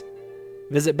Dance.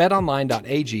 Visit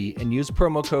betonline.ag and use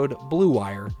promo code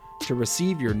BLUEWIRE to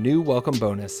receive your new welcome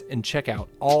bonus and check out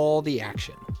all the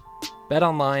action.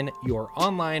 BetOnline, your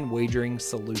online wagering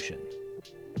solution.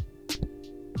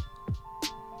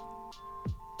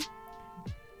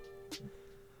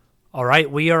 All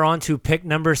right, we are on to pick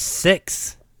number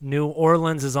 6. New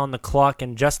Orleans is on the clock,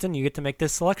 and Justin, you get to make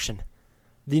this selection.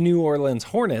 The New Orleans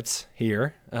Hornets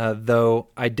here, though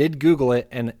I did Google it,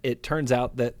 and it turns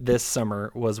out that this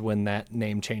summer was when that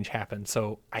name change happened.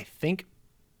 So I think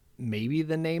maybe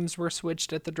the names were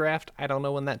switched at the draft. I don't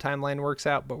know when that timeline works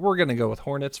out, but we're going to go with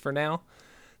Hornets for now.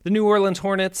 The New Orleans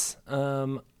Hornets,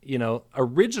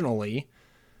 originally,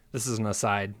 this is an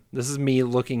aside. This is me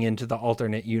looking into the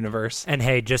alternate universe. And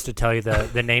hey, just to tell you,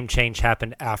 the name change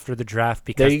happened after the draft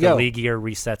because the league year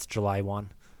resets July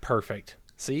 1. Perfect.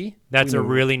 See? That's a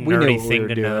really nerdy thing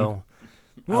to know.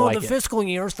 Well, like the fiscal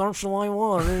year starts July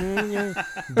 1.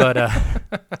 But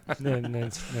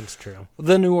that's true.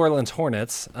 The New Orleans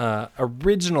Hornets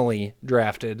originally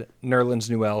drafted Nerlens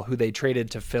Noel, who they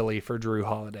traded to Philly for Drew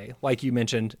Holiday. Like you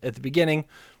mentioned at the beginning,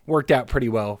 worked out pretty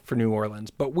well for New Orleans.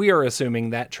 But we are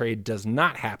assuming that trade does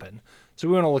not happen. So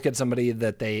we want to look at somebody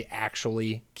that they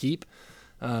actually keep.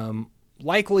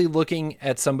 Likely looking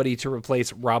at somebody to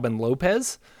replace Robin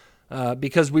Lopez.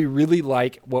 Because we really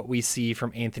like what we see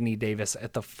from Anthony Davis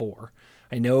at the 4.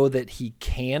 I know that he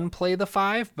can play the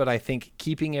 5, but I think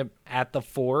keeping him at the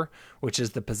 4, which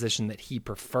is the position that he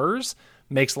prefers,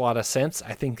 makes a lot of sense.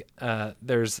 I think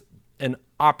there's an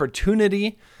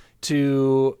opportunity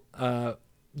to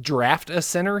draft a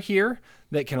center here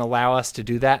that can allow us to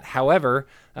do that. However,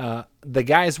 the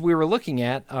guys we were looking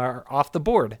at are off the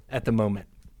board at the moment.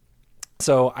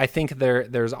 So I think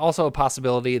there's also a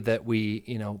possibility that we,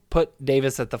 put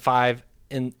Davis at the 5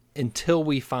 until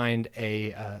we find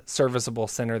a serviceable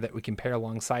center that we can pair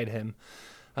alongside him.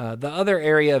 The other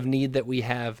area of need that we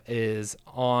have is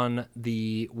on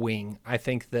the wing. I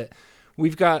think that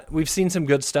we've seen some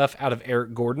good stuff out of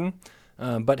Eric Gordon,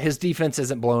 but his defense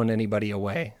isn't blowing anybody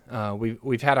away.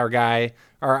 We've had our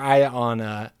eye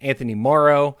on Anthony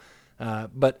Morrow.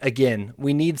 But again,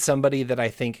 we need somebody that I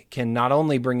think can not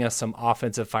only bring us some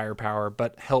offensive firepower,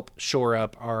 but help shore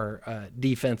up our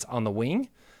defense on the wing.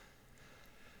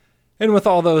 And with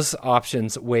all those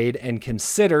options weighed and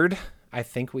considered, I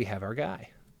think we have our guy.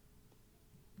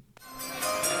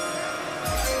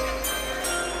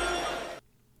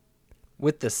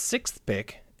 With the 6th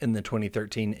pick in the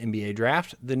 2013 NBA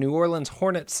draft, the New Orleans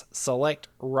Hornets select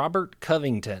Robert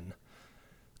Covington.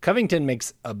 Covington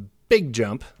makes a big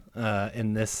jump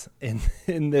in this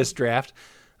draft.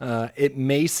 It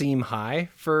may seem high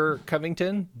for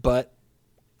Covington, but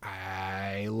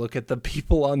I look at the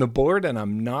people on the board and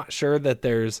I'm not sure that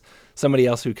there's somebody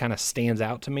else who kind of stands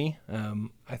out to me.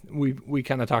 We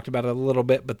kind of talked about it a little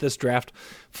bit, but this draft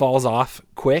falls off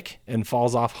quick and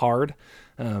falls off hard.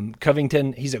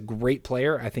 Covington, he's a great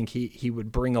player. I think he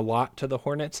would bring a lot to the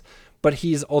Hornets, but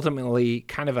he's ultimately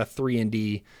kind of a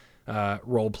 3-and-D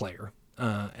role player.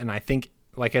 And I think,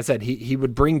 like I said, he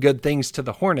would bring good things to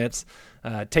the Hornets.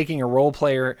 Taking a role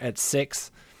player at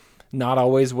 6, not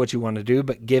always what you want to do,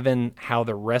 but given how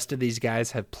the rest of these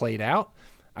guys have played out,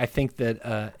 I think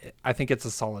it's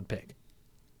a solid pick.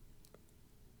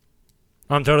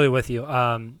 I'm totally with you.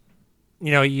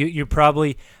 You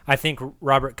probably, I think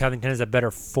Robert Covington is a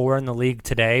better 4 in the league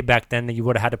today. Back then, you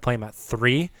would have had to play him at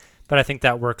 3, but I think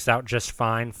that works out just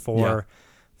fine for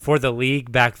the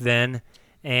league back then.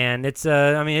 And it's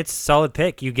a solid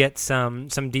pick. You get some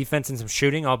defense and some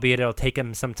shooting, albeit it'll take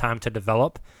him some time to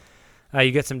develop.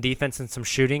 You get some defense and some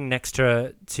shooting next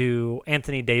to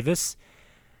Anthony Davis.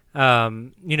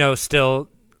 Still,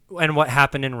 and what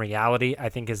happened in reality, I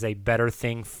think, is a better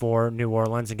thing for New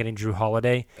Orleans and getting Drew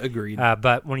Holiday. Agreed.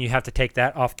 But when you have to take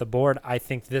that off the board, I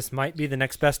think this might be the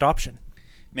next best option.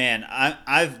 Man,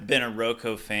 I've been a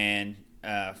Rocco fan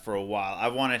for a while. I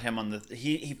wanted him on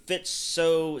he fits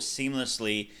so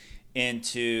seamlessly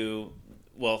into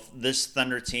this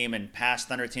Thunder team and past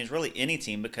Thunder teams, really any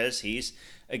team, because he's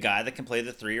a guy that can play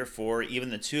the 3 or 4, even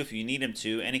the 2 if you need him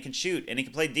to, and he can shoot, and he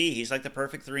can play D. He's like the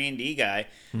perfect 3 and D guy.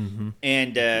 Mm-hmm.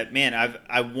 And, man,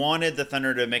 I wanted the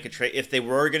Thunder to make a trade. If they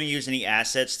were going to use any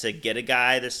assets to get a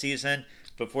guy this season,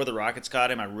 before the Rockets got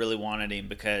him, I really wanted him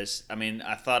because, I mean,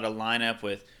 I thought a lineup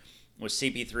with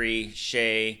CP3,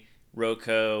 Shea,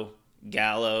 Rocco,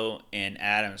 Gallo, and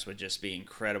Adams would just be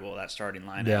incredible, that starting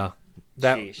lineup.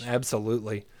 Yeah,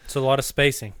 absolutely. It's a lot of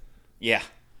spacing. Yeah,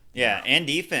 and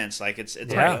defense. Like it's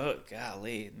like, oh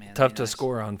golly, man, tough to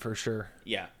score on for sure.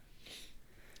 Yeah.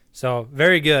 So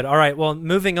very good. All right, well,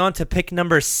 moving on to pick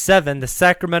number 7, the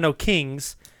Sacramento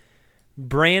Kings.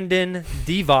 Brandon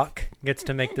Divac gets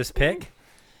to make this pick.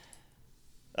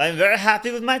 I'm very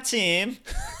happy with my team.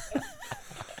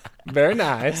 Very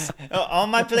nice. All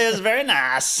my players very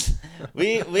nice.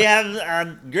 We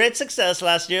have great success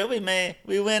last year. We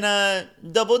win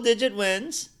double-digit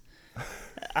wins.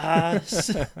 We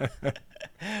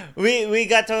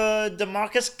got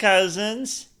DeMarcus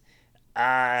Cousins.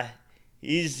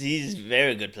 He's a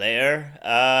very good player.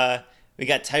 We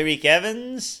got Tyreek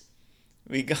Evans.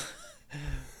 We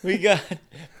got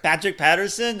Patrick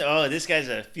Patterson. Oh, this guy's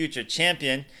a future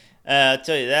champion. I'll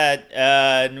tell you that.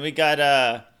 And we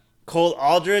got Cole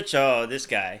Aldrich. Oh, this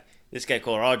guy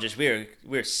Cole Aldrich.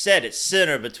 We're set at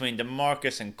center between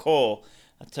DeMarcus and Cole.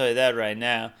 I'll tell you that right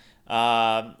now.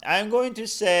 I'm going to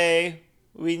say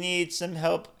we need some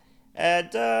help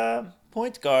at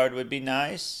point guard would be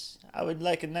nice. I would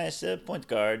like a nice point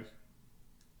guard.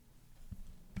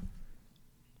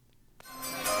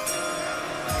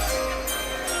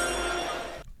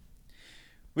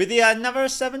 With the number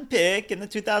 7 pick in the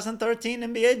 2013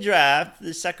 NBA Draft,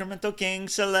 the Sacramento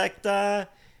Kings select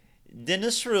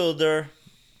Dennis Schroeder.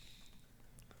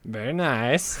 Very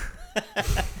nice.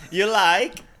 You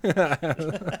like?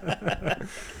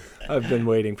 I've been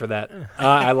waiting for that.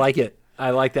 I like it. I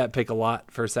like that pick a lot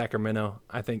for Sacramento.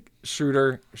 I think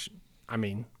Schroeder, I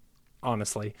mean,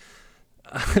 honestly,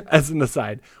 as an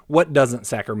aside, what doesn't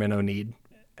Sacramento need?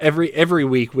 Every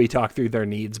week we talk through their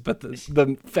needs, but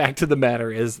the fact of the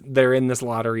matter is they're in this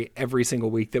lottery every single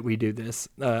week that we do this.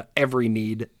 Every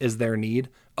need is their need,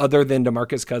 other than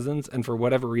DeMarcus Cousins, and for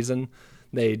whatever reason,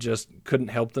 they just couldn't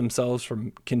help themselves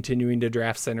from continuing to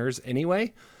draft centers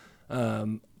anyway.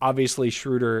 Obviously,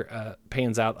 Schroeder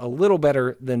pans out a little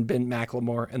better than Ben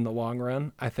McLemore in the long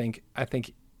run. I think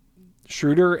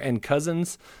Schroeder and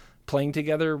Cousins playing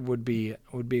together would be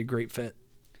a great fit.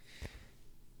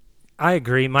 I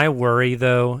agree. My worry,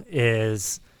 though,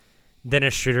 is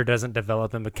Dennis Schroeder doesn't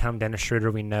develop and become Dennis Schroeder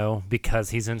we know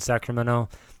because he's in Sacramento.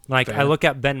 Like, fair. I look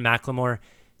at Ben McLemore,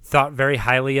 thought very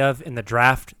highly of in the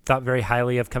draft, thought very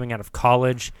highly of coming out of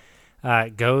college,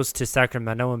 goes to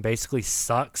Sacramento and basically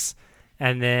sucks.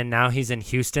 And then now he's in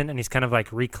Houston, and he's kind of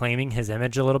like reclaiming his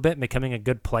image a little bit, becoming a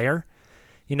good player.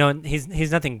 You know, and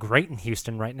he's nothing great in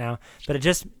Houston right now, but it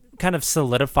just kind of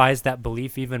solidifies that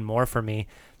belief even more for me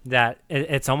that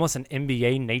it's almost an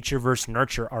NBA nature versus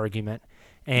nurture argument.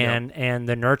 And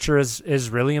the nurture is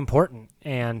really important.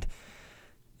 And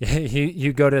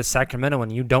you go to Sacramento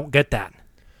and you don't get that.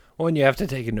 Well, and you have to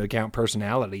take into account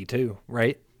personality too,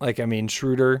 right? Like, I mean,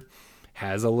 Schroeder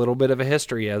has a little bit of a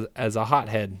history as a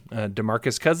hothead.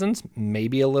 DeMarcus Cousins,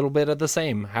 maybe a little bit of the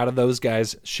same. How do those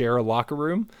guys share a locker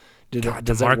room?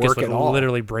 Does it work at all?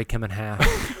 Literally break him in half.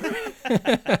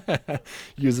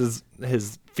 Uses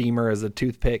his femur as a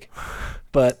toothpick.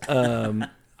 But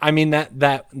I mean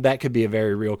that could be a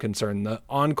very real concern. The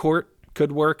on court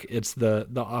could work. It's the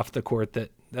off the court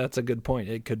that's a good point.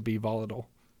 It could be volatile.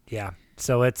 Yeah.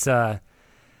 So it's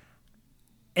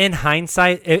in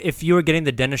hindsight, if you were getting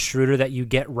the Dennis Schroeder that you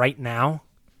get right now,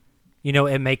 you know,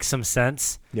 it makes some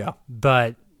sense. Yeah.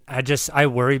 But I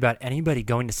worry about anybody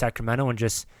going to Sacramento and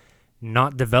just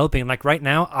not developing. Like right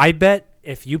now, I bet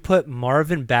if you put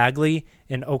Marvin Bagley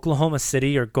in Oklahoma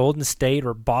City or Golden State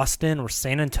or Boston or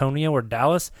San Antonio or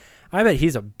Dallas, I bet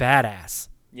he's a badass.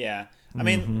 Yeah. I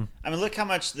mean, look how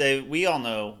much we all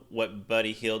know what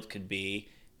Buddy Hield could be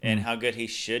and how good he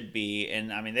should be.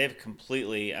 And I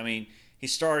mean,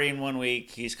 he's starting 1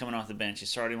 week, he's coming off the bench. He's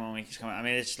starting 1 week, he's coming. I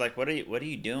mean, it's like, what are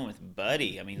you doing with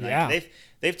Buddy? I mean, like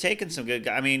they've taken some good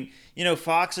guys. I mean, you know,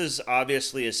 Fox is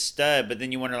obviously a stud, but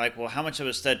then you wonder, like, well, how much of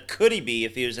a stud could he be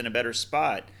if he was in a better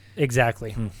spot?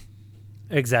 Exactly.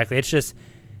 Exactly.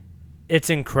 It's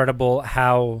incredible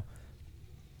how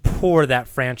poor that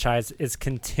franchise is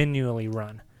continually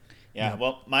run. Yeah.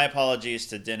 Well, my apologies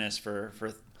to Dennis for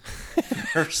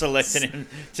selecting him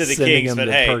to the Sending Kings, him but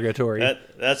to hey, purgatory.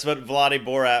 that's what Vlade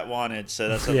Borat wanted, so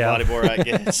that's what Vlade Borat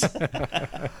gets.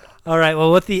 All right,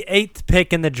 well, with the 8th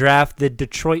pick in the draft, the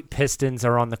Detroit Pistons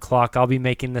are on the clock. I'll be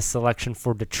making this selection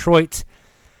for Detroit.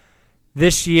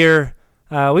 This year,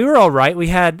 we were all right. We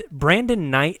had Brandon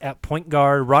Knight at point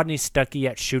guard, Rodney Stuckey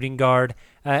at shooting guard.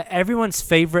 Everyone's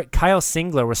favorite, Kyle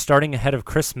Singler, was starting ahead of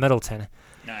Chris Middleton.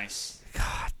 Nice.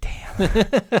 God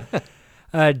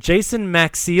damn. Jason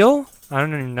Maxiel, I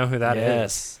don't even know who that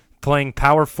is, playing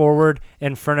power forward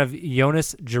in front of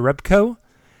Jonas Jerebko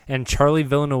and Charlie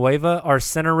Villanueva. Our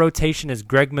center rotation is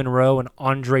Greg Monroe and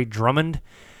Andre Drummond.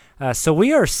 So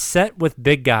we are set with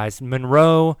big guys,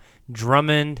 Monroe,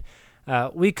 Drummond.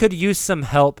 We could use some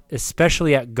help,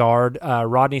 especially at guard,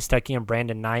 Rodney Stuckey and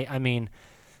Brandon Knight. I mean,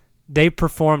 they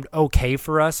performed okay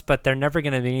for us, but they're never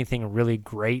going to be anything really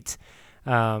great.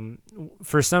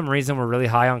 For some reason, we're really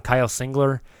high on Kyle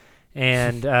Singler,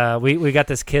 and we got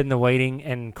this kid in the waiting,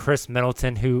 and Chris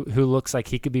Middleton, who looks like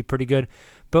he could be pretty good,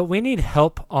 but we need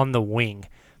help on the wing.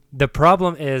 The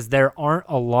problem is there aren't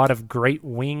a lot of great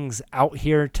wings out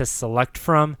here to select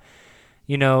from.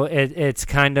 You know, it's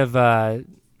kind of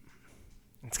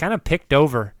picked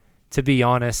over, to be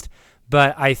honest,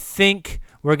 but I think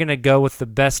we're going to go with the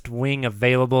best wing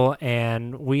available,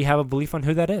 and we have a belief on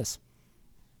who that is.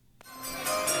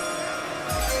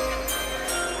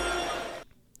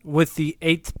 With the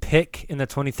 8th pick in the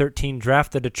 2013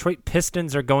 draft, the Detroit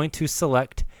Pistons are going to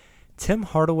select Tim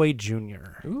Hardaway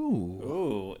Jr.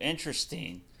 Ooh,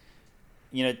 interesting.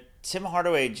 You know, Tim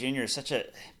Hardaway Jr. is such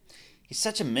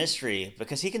a mystery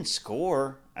because he can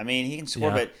score. I mean, he can score,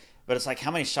 but it's like,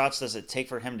 how many shots does it take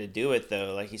for him to do it,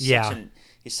 though? Like, he's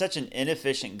such an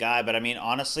inefficient guy. But I mean,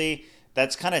 honestly,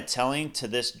 that's kind of telling to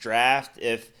this draft.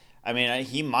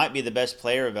 He might be the best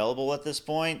player available at this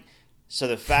point. So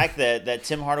the fact that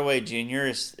Tim Hardaway Jr.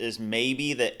 is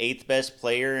maybe the 8th best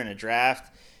player in a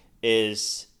draft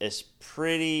is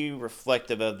pretty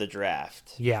reflective of the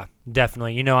draft. Yeah,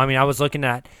 definitely. You know, I mean, I was looking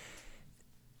at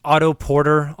Otto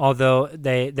Porter, although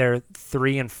they're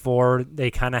 3 and 4,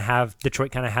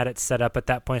 Detroit kind of had it set up at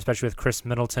that point, especially with Chris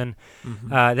Middleton.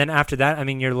 Mm-hmm. Then after that, I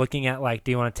mean, you're looking at, like,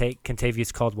 do you want to take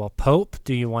Kentavious Caldwell-Pope?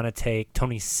 Do you want to take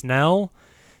Tony Snell?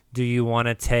 Do you want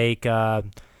to take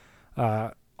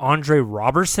Andre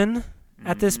Robertson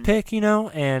at this pick, you know?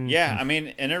 And yeah, I mean,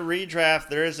 in a redraft,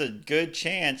 there is a good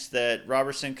chance that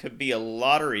Robertson could be a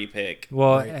lottery pick.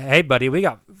 Well, Hey, buddy, we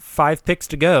got 5 picks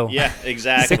to go. Yeah,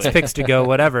 exactly. 6 picks to go,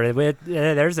 whatever.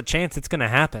 There's a chance it's going to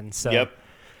happen. So, yep.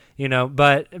 You know,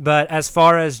 but as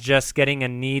far as just getting a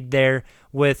need there,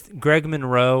 with Greg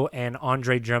Monroe and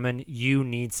Andre Drummond, you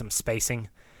need some spacing.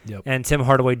 Yep. And Tim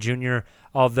Hardaway Jr.,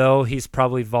 although he's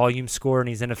probably volume scorer and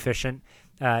he's inefficient,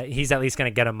 he's at least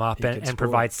going to get him up and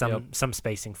provide some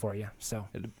spacing for you. So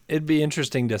it'd be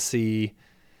interesting to see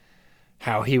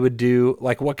how he would do,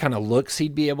 like what kind of looks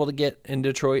he'd be able to get in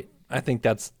Detroit. I think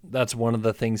that's one of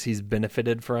the things he's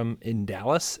benefited from in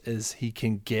Dallas is he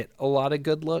can get a lot of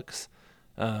good looks.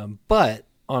 But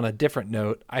on a different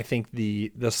note, I think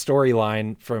the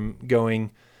storyline from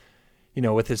going, you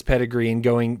know, with his pedigree and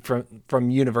going from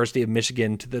University of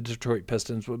Michigan to the Detroit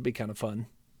Pistons would be kind of fun.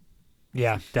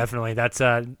 Yeah, definitely.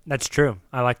 That's true.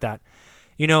 I like that.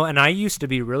 You know, and I used to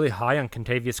be really high on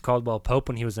Kentavious Caldwell-Pope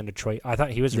when he was in Detroit. I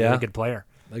thought he was a really good player.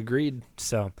 Agreed.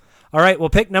 So, all right, well,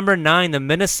 pick number 9, the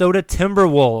Minnesota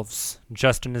Timberwolves.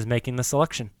 Justin is making the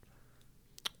selection.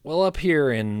 Well, up here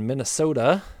in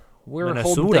Minnesota, we're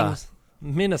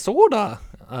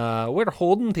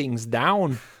holding things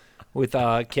down with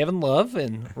Kevin Love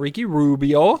and Ricky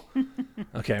Rubio.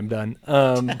 Okay, I'm done.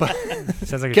 But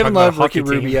sounds like Kevin Love, Ricky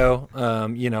Rubio. A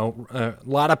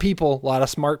lot of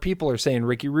smart people are saying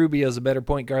Ricky Rubio is a better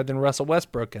point guard than Russell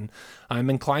Westbrook, and I'm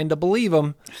inclined to believe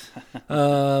them.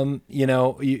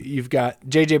 You've got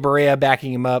JJ Barea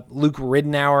backing him up, Luke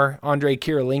Ridnour, Andre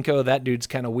Kirilenko. That dude's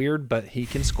kind of weird, but he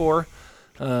can score.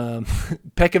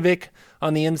 Pekovic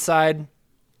on the inside.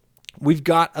 We've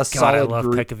got a solid group. I love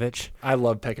Pekovic. I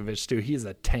love Pekovic too. He's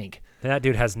a tank. That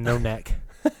dude has no neck.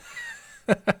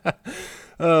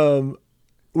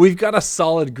 We've got a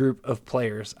solid group of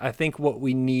players. I think what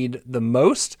we need the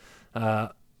most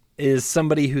is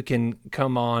somebody who can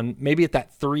come on maybe at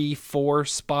that 3-4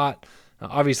 spot.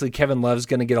 Obviously, Kevin Love's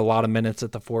going to get a lot of minutes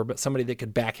at the 4, but somebody that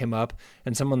could back him up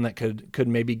and someone that could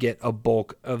maybe get a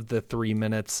bulk of the 3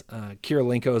 minutes.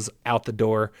 Kirilenko's out the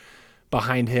door.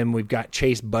 Behind him, we've got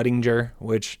Chase Budinger,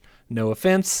 which, no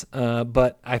offense,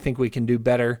 but I think we can do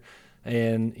better.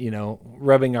 And,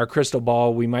 rubbing our crystal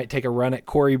ball, we might take a run at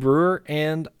Corey Brewer,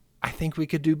 and I think we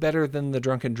could do better than the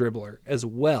drunken dribbler as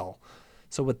well.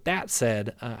 So with that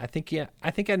said, I think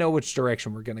I know which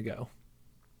direction we're going to go.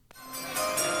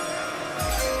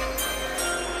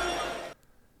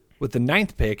 With the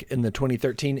 9th pick in the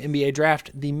 2013 NBA Draft,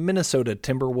 the Minnesota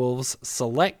Timberwolves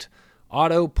select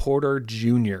Otto Porter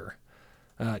Jr.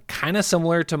 Kind of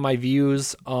similar to my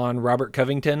views on Robert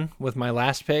Covington with my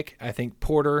last pick. I think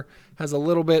Porter has a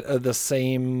little bit of the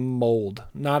same mold.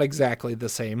 Not exactly the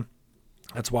same.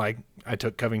 That's why I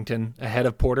took Covington ahead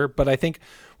of Porter. But I think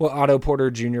what Otto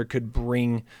Porter Jr. could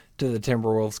bring to the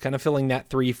Timberwolves, kind of filling that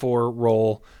 3-4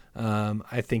 role.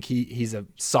 I think he's a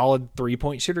solid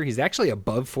three-point shooter. He's actually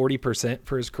above 40%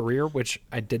 for his career, which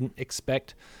I didn't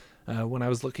expect when I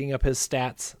was looking up his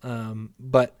stats.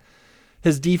 But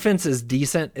his defense is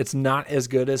decent. It's not as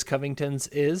good as Covington's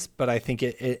is, but I think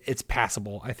it's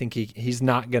passable. I think he's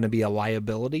not going to be a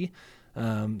liability.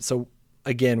 So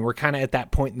again, we're kind of at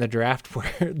that point in the draft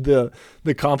where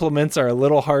the compliments are a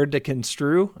little hard to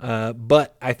construe.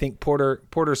 But I think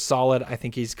Porter's solid. I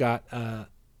think he's got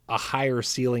a higher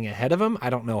ceiling ahead of him. I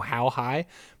don't know how high,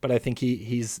 but I think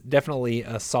he's definitely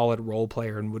a solid role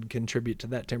player and would contribute to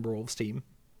that Timberwolves team.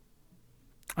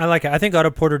 I like it. I think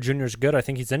Otto Porter Jr. is good. I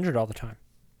think he's injured all the time.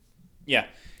 Yeah,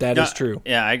 that is true.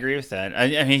 Yeah, I agree with that.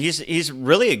 I mean, he's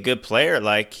really a good player.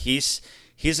 Like he's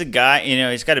a guy.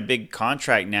 He's got a big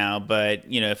contract now, but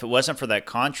if it wasn't for that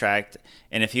contract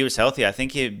and if he was healthy, I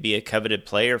think he'd be a coveted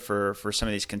player for some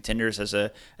of these contenders as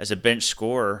a bench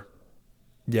scorer.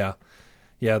 Yeah.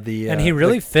 Yeah, and he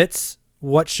really fits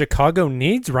what Chicago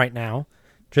needs right now.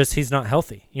 Just he's not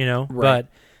healthy, Right. But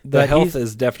the health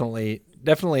is definitely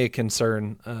a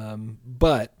concern.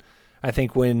 But I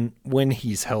think when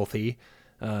he's healthy,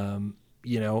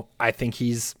 I think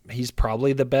he's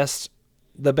probably the best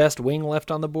wing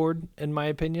left on the board in my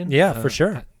opinion. Yeah, for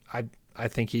sure. I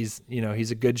think he's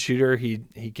a good shooter.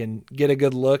 He can get a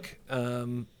good look.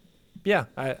 Yeah,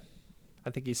 I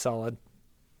think he's solid.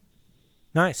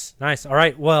 Nice. All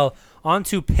right, well, on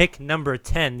to pick number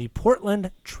 10. The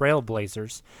Portland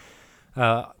Trailblazers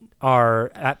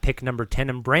are at pick number 10,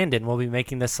 and Brandon will be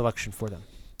making this selection for them.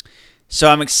 So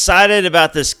I'm excited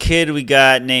about this kid we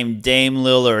got named Dame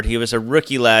Lillard. He was a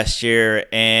rookie last year,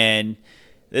 and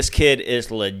this kid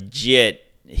is legit.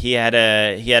 He had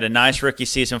a nice rookie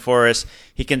season for us.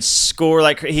 He can score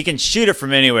he can shoot it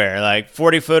from anywhere. Like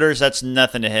 40-footers, that's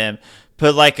nothing to him.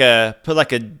 Put like a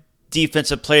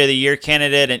Defensive Player of the Year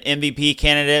candidate, an MVP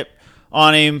candidate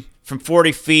on him from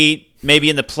 40 feet, maybe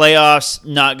in the playoffs,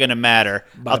 not going to matter.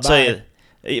 Bye-bye. I'll tell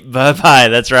you. Bye-bye.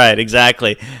 That's right.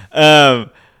 Exactly. We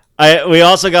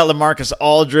also got LaMarcus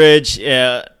Aldridge,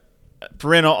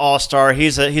 perennial all-star.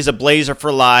 He's a Blazer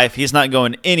for life. He's not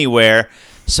going anywhere,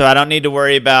 so I don't need to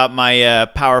worry about my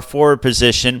power forward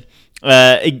position.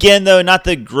 Again, though, not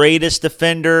the greatest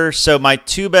defender. So my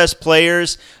two best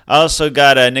players, I also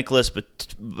got Nicholas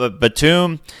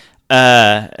Batum.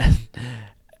 And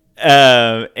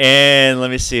let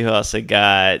me see who else I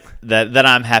got that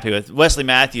I'm happy with. Wesley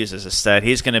Matthews is a stud.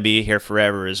 He's going to be here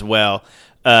forever as well.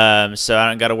 So I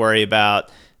don't got to worry about,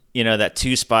 that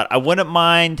 2 spot. I wouldn't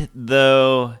mind,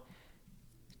 though,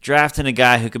 drafting a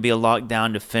guy who could be a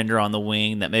lockdown defender on the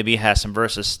wing that maybe has some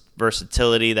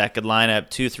versatility that could line up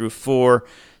 2 through 4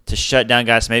 to shut down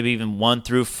guys, maybe even 1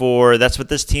 through 4. That's what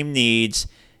this team needs,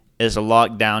 is a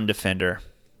lockdown defender.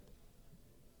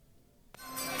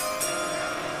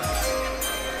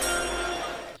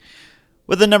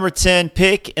 With the number 10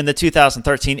 pick in the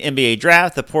 2013 NBA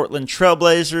Draft, the Portland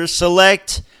Trailblazers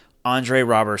select Andre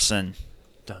Robertson.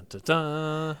 Dun, dun,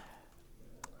 dun.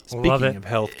 Love Speaking it. of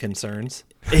health concerns.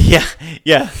 Yeah,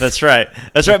 that's right.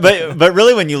 But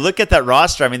really, when you look at that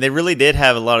roster, I mean, they really did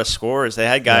have a lot of scorers. They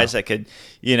had guys that could,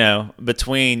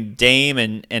 between Dame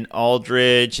and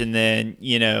Aldridge, and then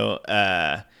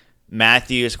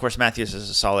Matthews. Of course, Matthews is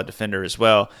a solid defender as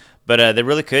well. But they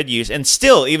really could use, and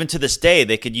still, even to this day,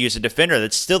 they could use a defender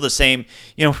that's still the same.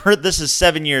 This is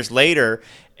 7 years later,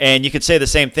 and you could say the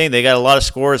same thing. They got a lot of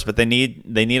scorers, but they need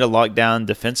a lockdown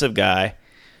defensive guy.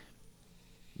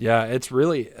 Yeah, it's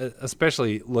really,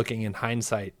 especially looking in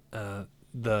hindsight,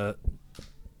 the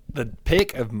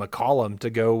pick of McCollum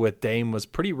to go with Dame was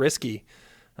pretty risky.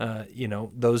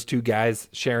 Those two guys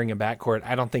sharing a backcourt.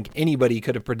 I don't think anybody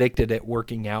could have predicted it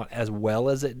working out as well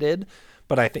as it did.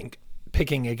 But I think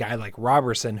picking a guy like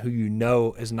Robertson,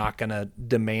 who is not going to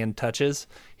demand touches,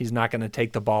 he's not going to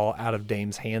take the ball out of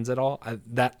Dame's hands at all.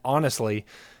 That honestly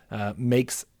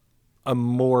makes a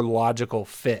more logical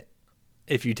fit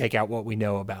if you take out what we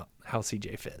know about how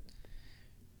CJ fit.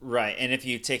 Right, and if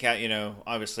you take out,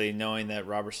 obviously knowing that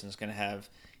Robertson's going to have,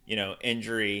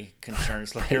 injury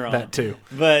concerns later on. That too.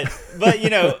 But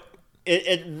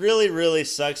it really, really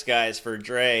sucks, guys, for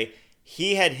Dre.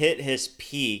 He had hit his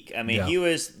peak. I mean, He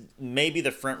was maybe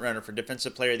the front runner for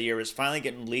Defensive Player of the Year, was finally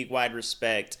getting league-wide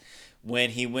respect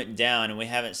when he went down, and we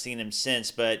haven't seen him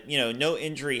since. But, no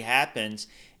injury happens,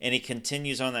 and he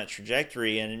continues on that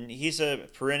trajectory, and he's a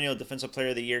perennial Defensive Player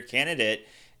of the Year candidate.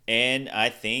 And I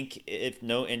think if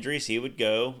no injuries, he would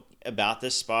go about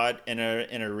this spot in a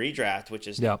redraft, which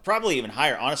is probably even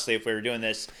higher. Honestly, if we were doing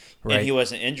this and he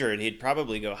wasn't injured, he'd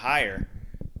probably go higher.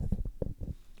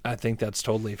 I think that's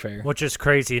totally fair. Which is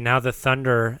crazy. Now the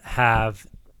Thunder have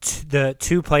the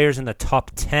 2 players in the top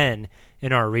 10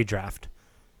 in our redraft.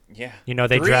 Yeah.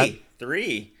 They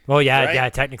three. Well, yeah, right? yeah.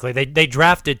 Technically, they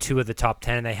drafted 2 of the top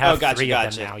 10, and they have 3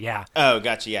 of them now. Yeah. Oh,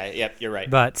 gotcha. Yeah, yep. You're right.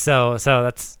 But so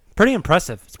that's pretty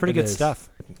impressive. It's pretty good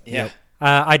stuff. Yeah.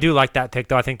 I do like that pick,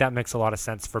 though. I think that makes a lot of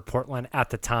sense for Portland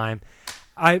at the time.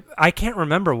 I can't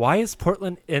remember, why is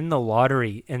Portland in the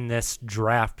lottery in this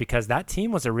draft? Because that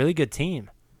team was a really good team.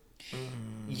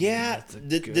 Yeah.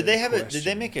 Did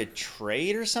they make a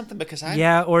trade or something? Because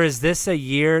or is this the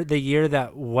year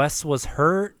that Wes was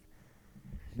hurt?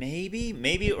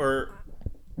 Maybe, or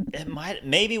it might.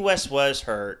 Maybe Wes was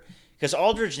hurt, because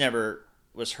Aldridge never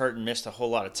was hurt and missed a whole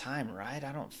lot of time, right?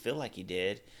 I don't feel like he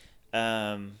did.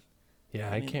 I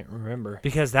can't remember,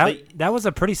 because that was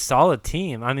a pretty solid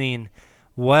team. I mean,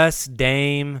 Wes,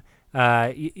 Dame.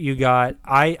 You got.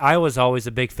 I was always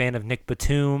a big fan of Nick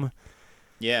Batum.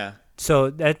 Yeah.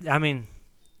 So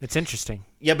it's interesting.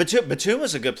 Yeah, Batum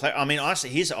was a good player. I mean,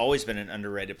 honestly, he's always been an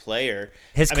underrated player.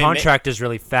 His contract is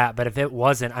really fat, but if it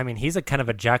wasn't, he's a kind of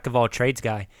a jack of all trades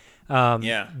guy.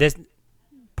 This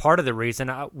part of the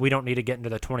reason we don't need to get into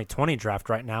the 2020 draft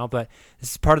right now, but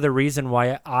this is part of the reason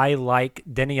why I like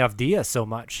Deni Avdija so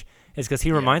much, is because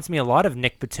he reminds me a lot of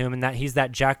Nick Batum in that he's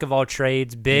that jack of all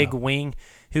trades, big wing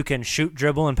who can shoot,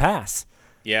 dribble, and pass.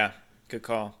 Yeah, good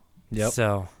call. Yep.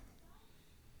 So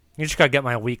you just gotta get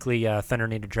my weekly Thunder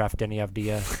need to draft Deni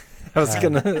Avdija. I was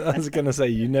gonna say,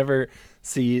 you never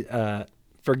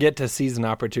forget to seize an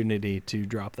opportunity to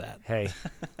drop that. Hey,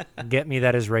 get me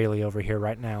that Israeli over here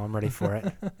right now. I'm ready for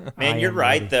it. Man, you're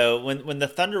right, though. When the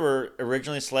Thunder were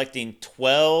originally selecting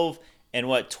 12 and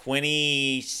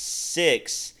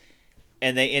 26,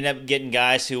 and they end up getting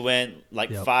guys who went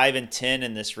 5 and 10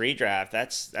 in this redraft,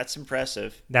 that's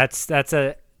impressive. That's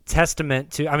a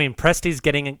testament to. Presti's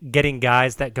getting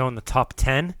guys that go in the top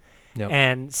 10. Yep.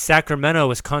 And Sacramento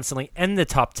was constantly in the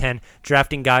top 10,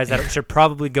 drafting guys that should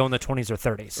probably go in the 20s or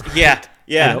 30s. Yeah.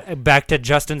 Back to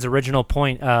Justin's original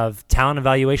point of talent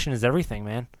evaluation is everything,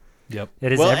 man. Yep.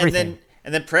 It is everything.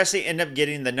 And then Presti ended up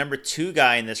getting the number 2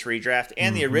 guy in this redraft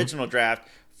and the original draft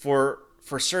for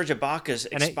Serge Ibaka's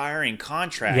expiring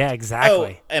contract. Yeah,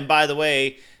 exactly. Oh, and by the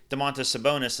way, Domantas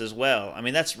Sabonis as well.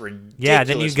 That's ridiculous. Yeah,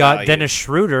 then you got value. Dennis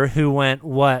Schroeder, who went,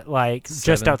 7.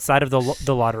 Just outside of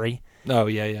the lottery. Oh,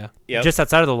 yeah. Yep. Just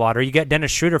outside of the lottery. You get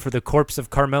Dennis Schroeder for the corpse of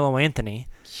Carmelo Anthony.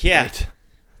 Yeah.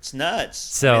 It's nuts.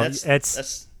 So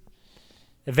that's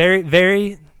very,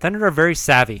 very – Thunder are very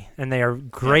savvy, and they are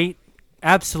great,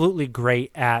 absolutely great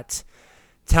at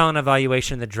talent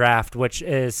evaluation in the draft, which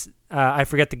is I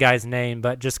forget the guy's name,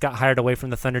 but just got hired away from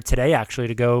the Thunder today, actually,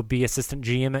 to go be assistant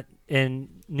GM in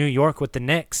New York with the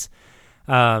Knicks.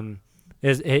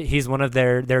 He's one of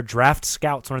their draft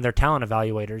scouts, one of their talent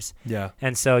evaluators. Yeah.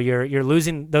 And so you're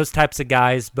losing those types of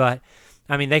guys, but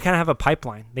they kind of have a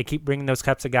pipeline. They keep bringing those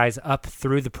types of guys up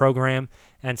through the program,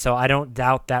 and so I don't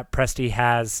doubt that Presti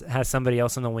has somebody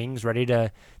else in the wings ready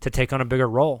to take on a bigger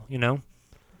role,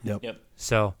 Yep.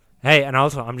 So, hey, and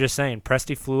also I'm just saying,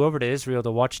 Presti flew over to Israel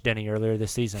to watch Deni earlier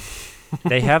this season.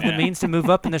 They have the means to move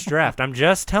up in this draft. I'm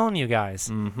just telling you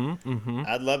guys.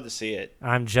 I'd love to see it.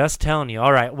 I'm just telling you.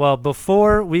 All right. Well,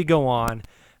 before we go on,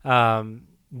 Deni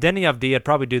Avdija would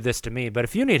probably do this to me, but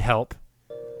if you need help,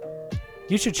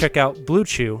 you should check out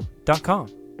BlueChew.com.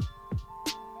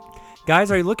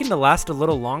 Guys, are you looking to last a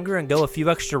little longer and go a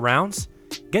few extra rounds?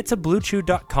 Get to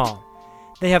BlueChew.com.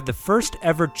 They have the first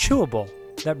ever chewable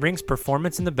that brings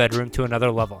performance in the bedroom to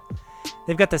another level.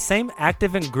 They've got the same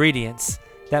active ingredients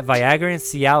that Viagra and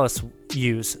Cialis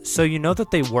use, so you know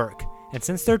that they work. And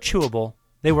since they're chewable,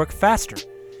 they work faster.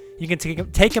 You can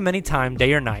take them anytime,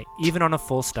 day or night, even on a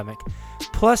full stomach.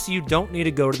 Plus, you don't need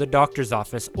to go to the doctor's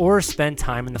office or spend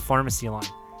time in the pharmacy line.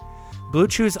 Blue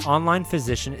Chew's online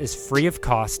physician is free of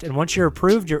cost, and once you're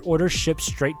approved, your order ships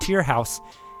straight to your house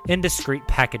in discreet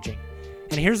packaging.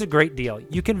 And here's a great deal.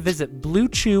 You can visit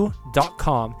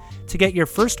BlueChew.com to get your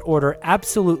first order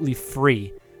absolutely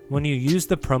free when you use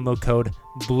the promo code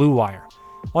BLUEWIRE.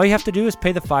 All you have to do is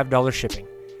pay the $5 shipping.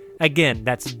 Again,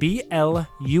 that's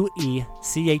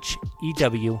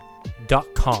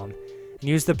BLUECHEW.com and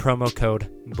use the promo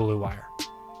code BLUEWIRE.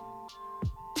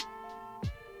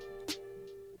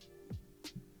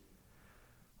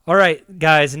 All right,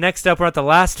 guys, next up, we're at the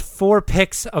last 4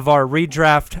 picks of our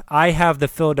redraft. I have the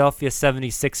Philadelphia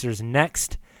 76ers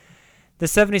next. The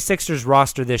 76ers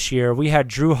roster this year, we had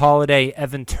Drew Holiday,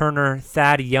 Evan Turner,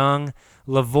 Thad Young,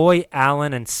 Lavoy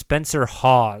Allen, and Spencer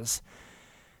Hawes.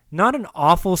 Not an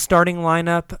awful starting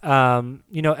lineup.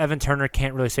 Evan Turner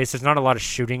can't really say, so there's not a lot of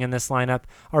shooting in this lineup.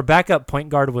 Our backup point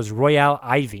guard was Royale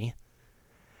Ivy.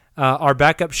 Our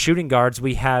backup shooting guards,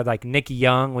 we had like Nick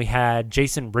Young, we had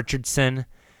Jason Richardson.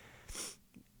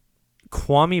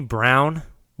 Kwame Brown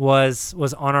was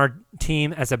on our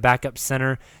team as a backup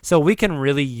center. So we can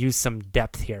really use some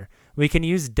depth here. We can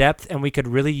use depth, and we could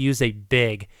really use a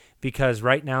big, because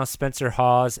right now Spencer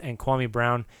Hawes and Kwame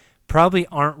Brown probably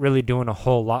aren't really doing a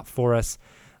whole lot for us.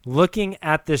 Looking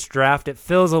at this draft, it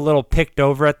feels a little picked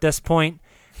over at this point,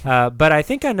 but I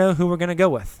think I know who we're going to go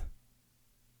with.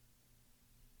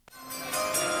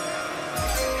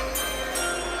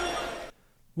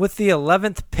 With the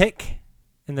 11th pick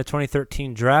in the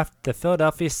 2013 draft, the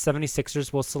Philadelphia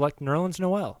 76ers will select Nerlens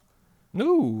Noel.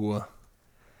 Ooh,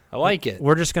 I like it.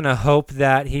 We're just going to hope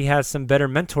that he has some better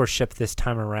mentorship this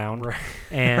time around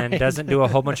and doesn't do a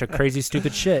whole bunch of crazy,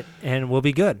 stupid shit, and we'll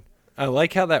be good. I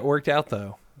like how that worked out,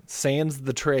 though. Sans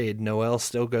the trade, Noel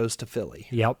still goes to Philly.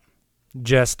 Yep.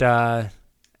 Just a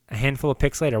handful of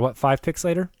picks later. 5 picks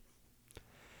later?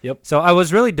 Yep. So I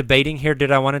was really debating here,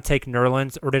 did I want to take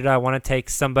Nerlens or did I want to take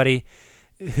somebody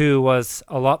who was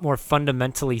a lot more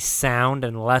fundamentally sound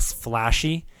and less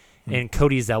flashy in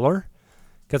Cody Zeller?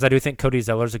 Because I do think Cody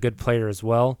Zeller is a good player as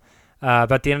well.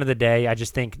 But at the end of the day, I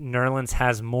just think Nerlens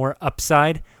has more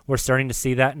upside. We're starting to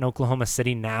see that in Oklahoma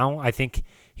City now. I think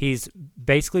he's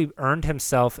basically earned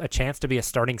himself a chance to be a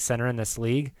starting center in this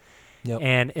league. Yep.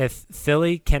 And if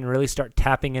Philly can really start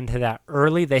tapping into that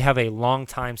early, they have a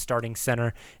long-time starting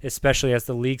center, especially as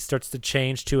the league starts to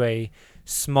change to a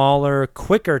smaller,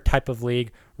 quicker type of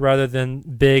league rather than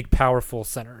big, powerful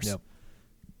centers. Yep.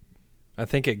 I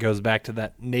think it goes back to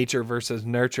that nature versus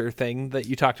nurture thing that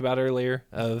you talked about earlier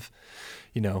of,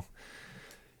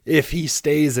 if he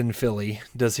stays in Philly,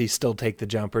 does he still take the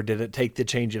jump, or did it take the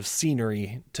change of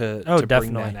scenery to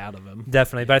bring that out of him?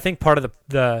 Definitely. But I think part of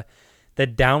the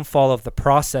downfall of the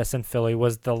process in Philly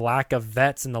was the lack of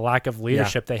vets and the lack of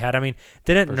leadership they had. I mean,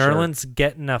 didn't Nerlens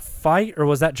get in a fight, or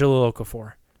was that Jahlil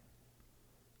Okafor?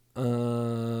 I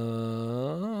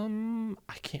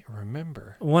can't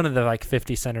remember. One of the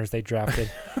 50 centers they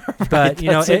drafted. But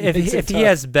if he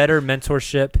has better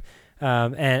mentorship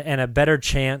and a better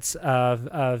chance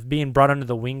of being brought under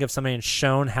the wing of somebody and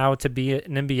shown how to be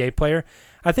an NBA player,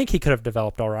 I think he could have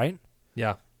developed all right.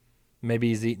 Yeah. Maybe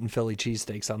he's eating Philly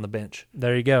cheesesteaks on the bench.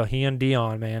 There you go. He and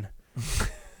Dion, man.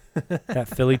 That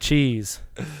Philly cheese.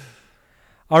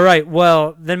 All right,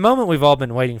 well, the moment we've all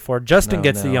been waiting for, Justin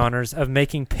gets the honors of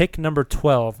making pick number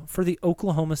 12 for the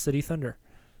Oklahoma City Thunder.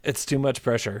 It's too much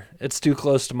pressure. It's too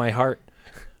close to my heart.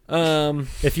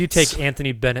 If you take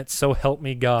Anthony Bennett, so help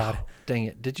me God. Oh, dang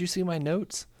it. Did you see my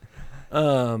notes?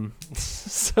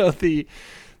 So the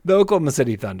Oklahoma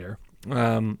City Thunder,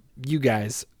 you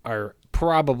guys are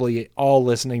probably all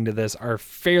listening to this are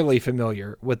fairly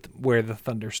familiar with where the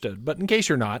Thunder stood. But in case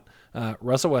you're not,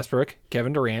 Russell Westbrook,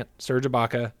 Kevin Durant, Serge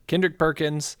Ibaka, Kendrick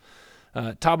Perkins,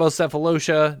 Thabo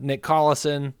Sefolosha, Nick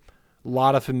Collison, a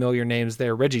lot of familiar names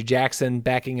there. Reggie Jackson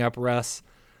backing up Russ.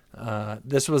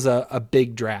 This was a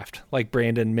big draft. Like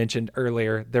Brandon mentioned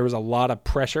earlier, there was a lot of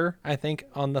pressure, I think,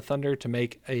 on the Thunder to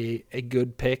make a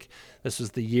good pick. This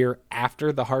was the year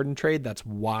after the Harden trade. That's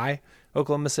why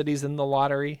Oklahoma City's in the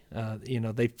lottery.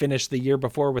 They finished the year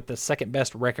before with the second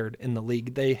best record in the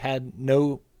league. They had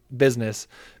no business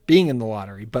being in the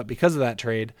lottery, but because of that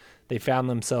trade, they found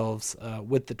themselves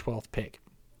with the 12th pick.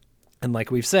 And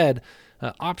like we've said,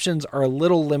 options are a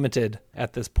little limited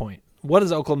at this point. What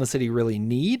does Oklahoma City really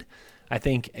need? I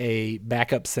think a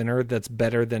backup center that's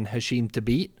better than Hasheem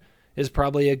Thabeet is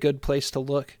probably a good place to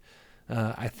look.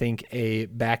 I think a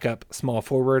backup small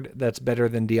forward that's better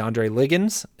than DeAndre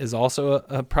Liggins is also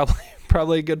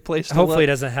probably a good place to look. Hopefully he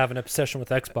doesn't have an obsession with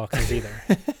Xboxes either.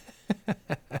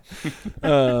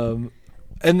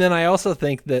 And then I also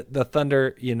think that the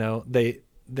Thunder,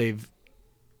 they've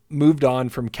moved on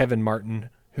from Kevin Martin,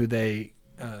 who they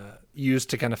used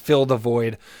to kind of fill the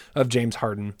void of James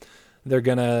Harden. They're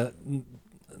going to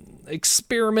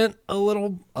experiment a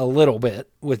little bit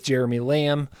with Jeremy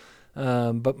Lamb.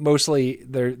 But mostly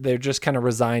they're just kind of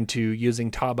resigned to using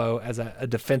Thabo as a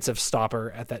defensive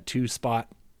stopper at that 2 spot.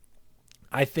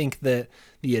 I think that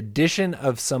the addition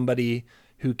of somebody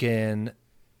who can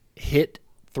hit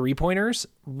 3-pointers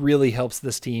really helps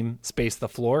this team space the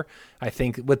floor. I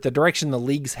think with the direction the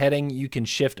league's heading, you can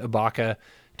shift Ibaka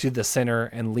to the center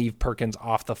and leave Perkins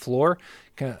off the floor.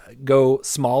 Go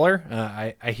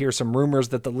smaller. I hear some rumors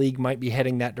that the league might be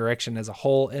heading that direction as a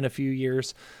whole in a few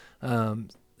years.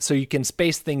 So you can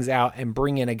space things out and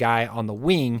bring in a guy on the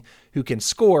wing who can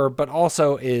score, but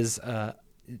also is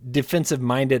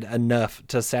defensive-minded enough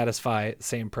to satisfy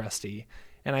Sam Presti.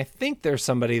 And I think there's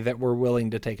somebody that we're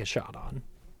willing to take a shot on.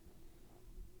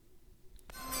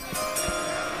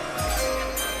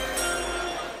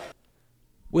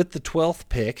 With the 12th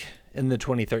pick in the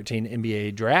 2013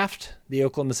 NBA Draft, the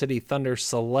Oklahoma City Thunder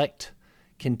select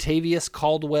Kentavious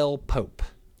Caldwell-Pope.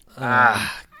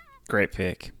 Great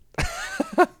pick.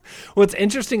 What's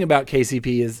interesting about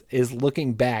KCP is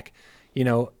looking back,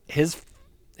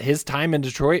 his time in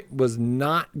Detroit was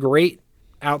not great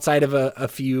outside of a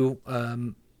few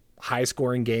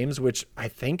high-scoring games, which I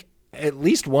think at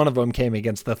least one of them came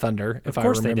against the Thunder, if I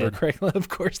remember correctly. Of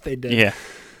course they did. Yeah.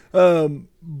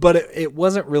 But it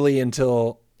wasn't really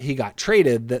until he got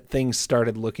traded that things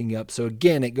started looking up. So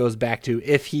again, it goes back to,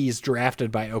 if he's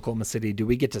drafted by Oklahoma City, do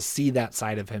we get to see that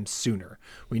side of him sooner?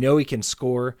 We know he can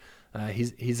score.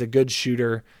 He's a good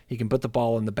shooter. He can put the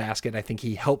ball in the basket. I think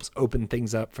he helps open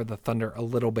things up for the Thunder a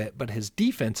little bit, but his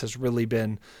defense has really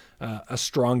been a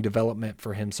strong development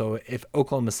for him. So if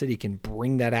Oklahoma City can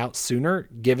bring that out sooner,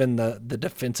 given the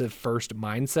defensive first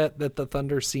mindset that the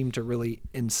Thunder seem to really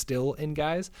instill in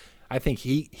guys, I think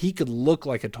he could look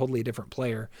like a totally different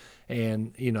player.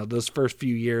 And, those first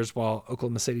few years while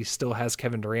Oklahoma City still has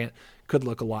Kevin Durant could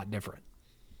look a lot different.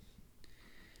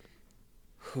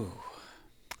 Whew.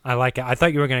 I like it. I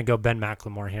thought you were going to go Ben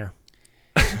McLemore here.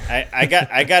 I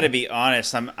got to be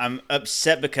honest. I'm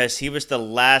upset because he was the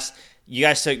last. You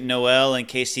guys took Noel and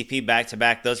KCP back to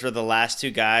back. Those were the last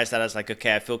two guys that I was like,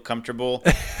 okay, I feel comfortable,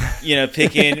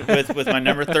 picking with my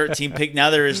number 13 pick. Now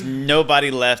there is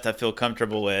nobody left I feel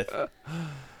comfortable with.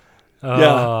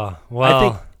 Well, I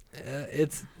think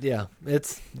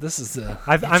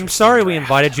I'm sorry we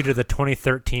invited you to the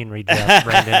 2013 redraft,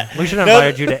 Brandon. We should have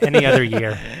invited you to any other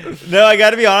year. No, I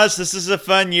got to be honest. This is a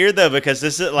fun year though, because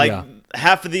this is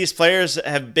half of these players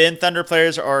have been Thunder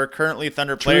players or are currently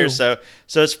Thunder players. So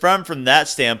it's from that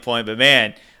standpoint. But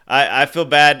man, I feel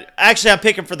bad. Actually, I'm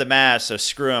picking for the Mavs, so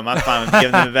screw them. I'm fine with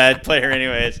giving them a bad player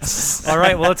anyways. All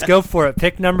right, well, let's go for it.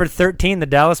 Pick number 13, the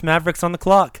Dallas Mavericks on the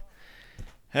clock.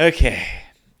 Okay.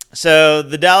 So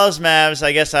the Dallas Mavs,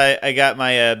 I guess I got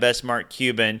my best Mark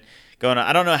Cuban going on.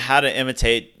 I don't know how to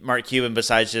imitate Mark Cuban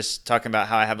besides just talking about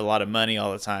how I have a lot of money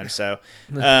all the time. So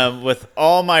with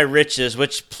all my riches,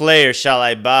 which player shall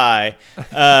I buy?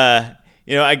 I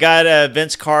got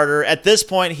Vince Carter. At this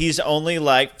point, he's only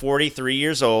like 43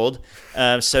 years old,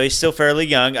 so he's still fairly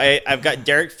young. I've got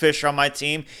Derek Fisher on my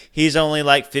team. He's only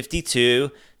like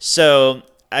 52. So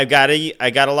I got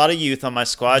a lot of youth on my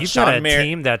squad. You've got a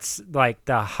team that's like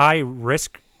the high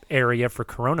risk area for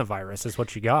coronavirus is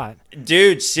what you got.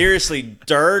 Dude, seriously,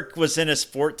 Dirk was in his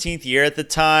 14th year at the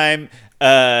time.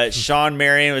 Sean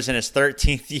Marion was in his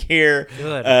 13th year.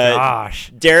 Good gosh.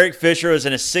 Derek Fisher was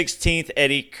in his 16th.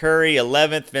 Eddie Curry,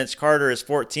 11th. Vince Carter is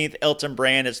 14th. Elton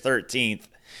Brand is 13th.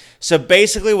 So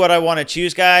basically what I want to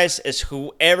choose, guys, is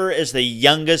whoever is the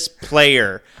youngest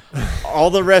player. All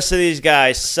the rest of these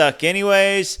guys suck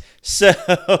anyways. So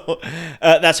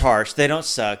that's harsh. They don't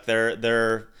suck.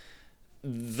 They're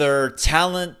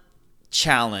talent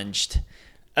challenged.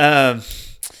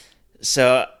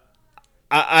 So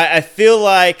I feel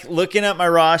like looking at my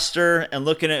roster and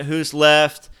looking at who's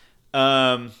left,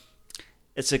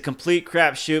 it's a complete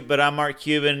crapshoot, but I'm Mark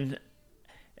Cuban,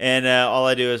 and all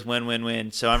I do is win, win,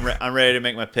 win. So I'm ready to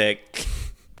make my pick.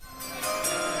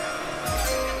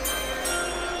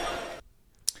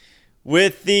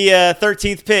 With the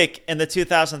 13th pick in the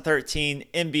 2013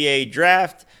 NBA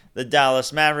Draft, the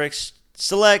Dallas Mavericks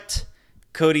select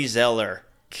Cody Zeller.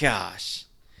 Gosh.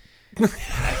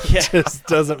 It just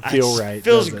doesn't feel right. It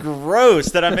feels gross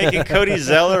that I'm making Cody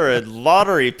Zeller a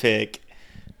lottery pick.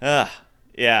 Yeah.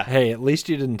 Hey, at least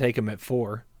you didn't take him at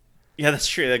 4. Yeah, that's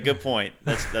true. That's a good point.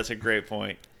 That's a great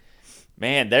point.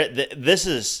 Man, this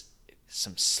is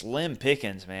some slim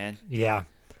pickings, man. Yeah.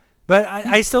 But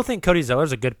I still think Cody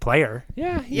Zeller's a good player.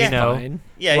 Yeah, he's fine.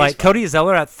 Yeah, like Cody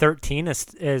Zeller at 13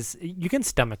 is you can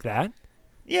stomach that.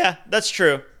 Yeah, that's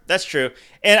true. That's true.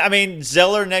 And I mean,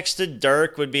 Zeller next to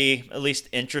Dirk would be at least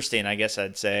interesting, I guess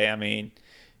I'd say. I mean,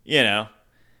 I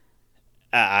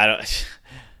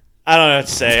don't know what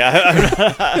to say.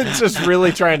 It's just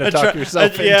really trying to talk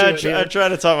yourself into it. I'm trying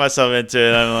to talk myself into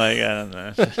it. I'm like, I don't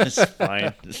know. It's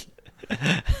fine.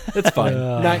 It's fine.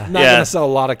 Not going to sell a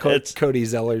lot of Cody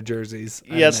Zeller jerseys,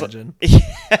 I imagine.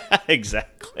 Yeah,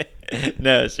 exactly.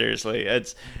 No, seriously,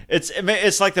 it's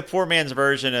like the poor man's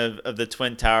version of the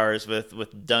Twin Towers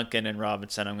with Duncan and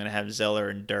Robinson. I'm going to have Zeller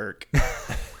and Dirk.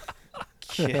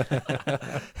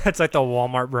 That's like the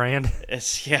Walmart brand.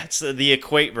 It's the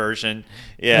Equate version.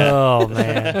 Yeah. Oh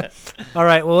man. All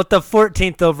right. Well, with the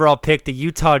 14th overall pick, the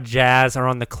Utah Jazz are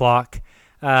on the clock.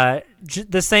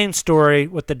 The same story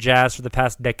with the Jazz for the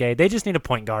past decade. They just need a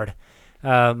point guard.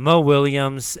 Mo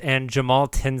Williams and Jamal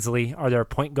Tinsley are their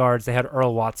point guards. They had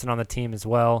Earl Watson on the team as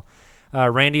well.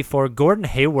 Randy Ford, Gordon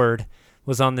Hayward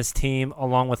was on this team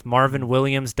along with Marvin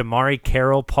Williams, Damari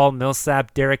Carroll, Paul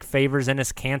Millsap, Derek Favors,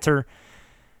 Ennis Cantor.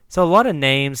 So a lot of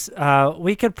names.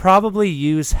 We could probably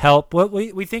use help.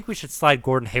 We think we should slide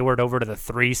Gordon Hayward over to the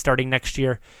 3 starting next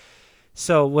year.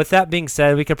 So with that being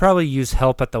said, we could probably use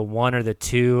help at the 1 or the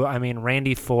 2. I mean,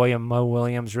 Randy Foye and Mo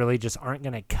Williams really just aren't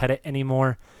going to cut it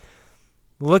anymore.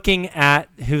 Looking at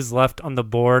who's left on the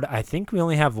board, I think we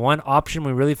only have one option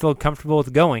we really feel comfortable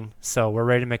with going. So we're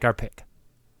ready to make our pick.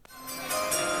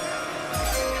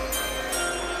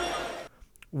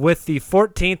 With the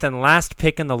 14th and last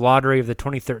pick in the lottery of the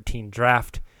 2013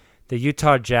 draft, the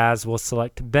Utah Jazz will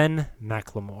select Ben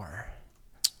McLemore.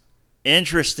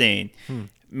 Interesting.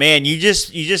 Man, you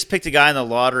just picked a guy in the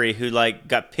lottery who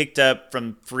got picked up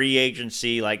from free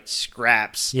agency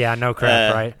scraps. Yeah, no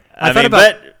crap, right?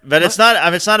 But it's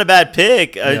not. It's not a bad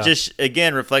pick. It just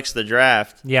again reflects the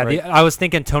draft. Yeah, right. I was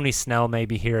thinking Tony Snell may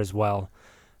be here as well.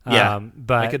 Yeah,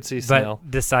 but I could see Snell.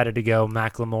 But decided to go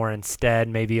McLemore instead.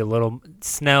 Maybe a little.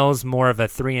 Snell's more of a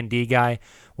 3-and-D guy,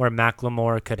 where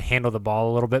McLemore could handle the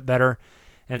ball a little bit better,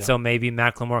 and so maybe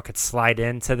McLemore could slide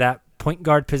into that point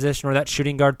guard position or that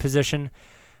shooting guard position.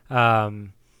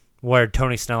 Where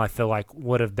Tony Snell, I feel like,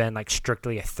 would have been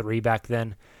strictly a 3 back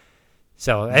then.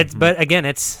 So but again,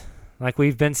 it's like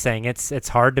we've been saying, it's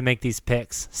hard to make these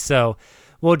picks. So,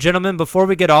 well, gentlemen, before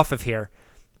we get off of here,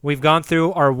 we've gone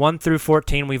through our 1 through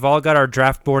 14. We've all got our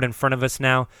draft board in front of us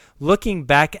now. Looking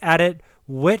back at it,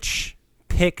 which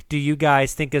pick do you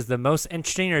guys think is the most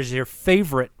interesting or is your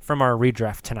favorite from our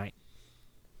redraft tonight?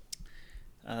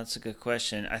 That's a good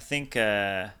question. I think.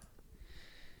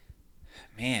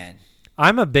 Man,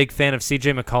 I'm a big fan of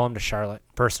C.J. McCollum to Charlotte,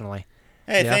 personally.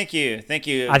 Hey, thank you. I think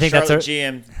Charlotte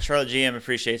GM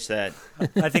appreciates that.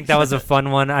 I think that was a fun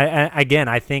one. I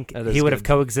think he would have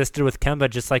coexisted with Kemba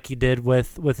just like he did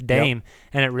with Dame,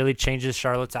 and it really changes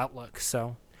Charlotte's outlook.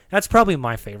 So that's probably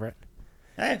my favorite.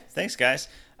 Hey, thanks, guys.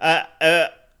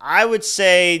 I would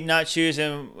say not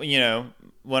choosing,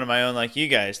 one of my own like you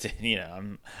guys did.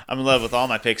 I'm in love with all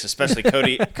my picks, especially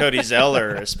Cody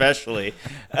Zeller, especially.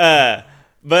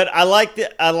 But I like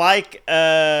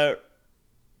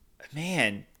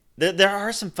man, there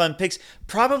are some fun picks.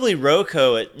 Probably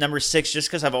Rocco at number 6, just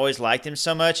because I've always liked him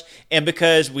so much, and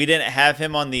because we didn't have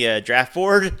him on the draft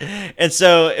board, and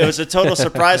so it was a total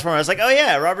surprise for me. I was like, oh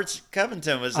yeah, Robert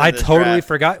Covington was in this draft.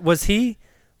 Forgot. Was he?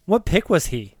 What pick was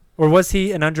he? Or was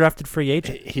he an undrafted free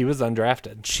agent? He was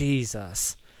undrafted.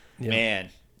 Jesus. Man.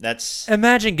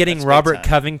 Imagine getting Robert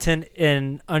Covington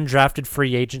in undrafted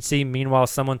free agency. Meanwhile,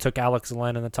 someone took Alex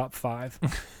Len in the top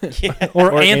 5,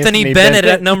 or Anthony Bennett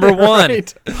at number 1.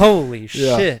 Right. Holy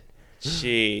shit!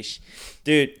 Sheesh,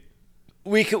 dude.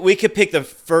 We could pick the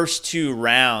first 2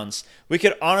 rounds. We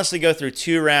could honestly go through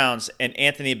 2 rounds, and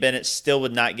Anthony Bennett still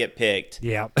would not get picked.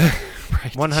 Yeah,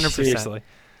 100%. Seriously.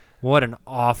 What an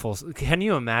awful. Can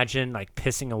you imagine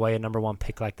pissing away a number 1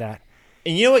 pick like that?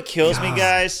 And you know what kills me,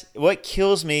 guys? What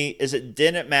kills me is it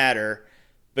didn't matter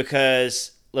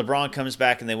because LeBron comes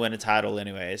back and they win a title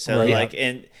anyway. So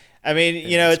and I mean,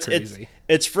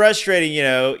 it's frustrating.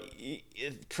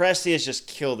 Presti has just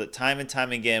killed it time and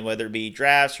time again, whether it be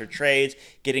drafts or trades,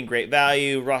 getting great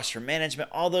value, roster management,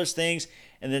 all those things.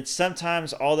 And then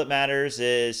sometimes all that matters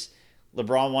is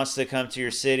LeBron wants to come to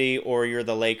your city or you're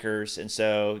the Lakers. And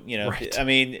so, I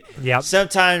mean,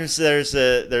 sometimes there's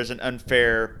an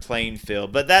unfair playing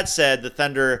field. But that said, the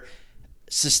Thunder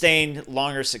sustained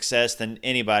longer success than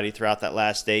anybody throughout that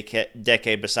last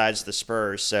decade besides the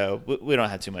Spurs. So we don't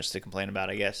have too much to complain about,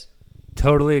 I guess.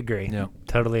 Totally agree. No.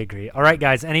 Totally agree. All right,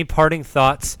 guys, any parting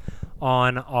thoughts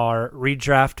on our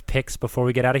redraft picks before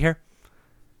we get out of here?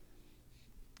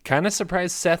 Kind of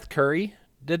surprised Seth Curry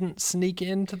didn't sneak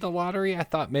into the lottery. I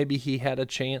thought maybe he had a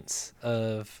chance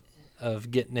of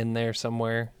getting in there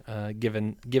somewhere,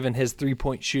 given his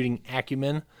 3-point shooting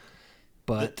acumen.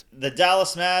 But the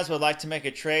Dallas Mavs would like to make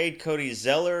a trade: Cody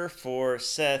Zeller for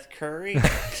Seth Curry.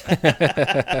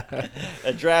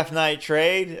 A draft night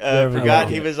trade. Forgot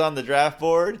he was on the draft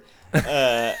board.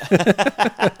 There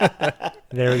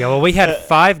we go. Well, we had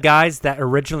 5 guys that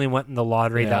originally went in the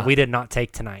lottery that we did not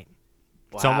take tonight.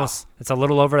 Wow. It's a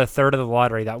little over a third of the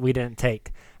lottery that we didn't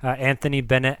take. Anthony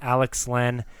Bennett, Alex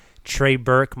Len, Trey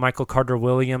Burke, Michael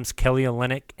Carter-Williams, Kelly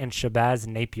Olynyk, and Shabazz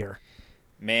Napier.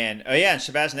 Man. Oh, yeah, and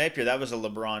Shabazz Napier, that was a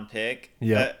LeBron pick.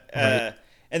 Yeah. Right.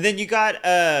 And then you got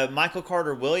Michael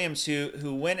Carter-Williams,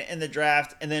 who went in the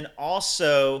draft and then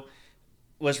also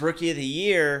was Rookie of the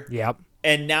Year. Yep.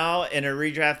 And now in a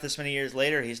redraft this many years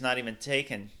later, he's not even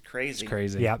taken. Crazy. It's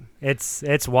crazy. Yep.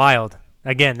 It's wild.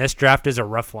 Again, this draft is a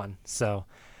rough one. So,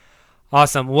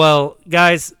 awesome. Well,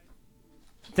 guys,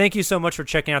 thank you so much for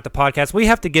checking out the podcast. We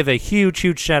have to give a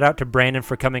huge shout out to Brandon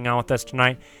for coming on with us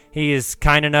tonight. He is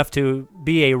kind enough to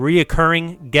be a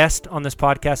reoccurring guest on this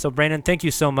podcast. So, Brandon, thank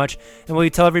you so much. And will you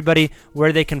tell everybody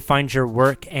where they can find your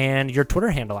work and your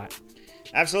Twitter handle at?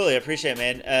 Absolutely. I appreciate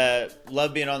it, man.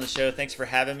 Love being on the show. Thanks for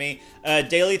having me.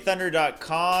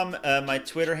 DailyThunder.com. My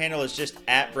Twitter handle is just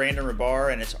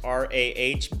 @BrandonRabar, and it's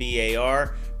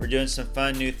RAHBAR. We're doing some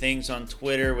fun new things on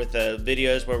Twitter with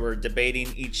videos where we're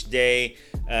debating each day.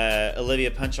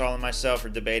 Olivia Punchall and myself are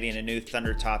debating a new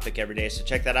Thunder topic every day, so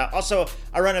check that out. Also,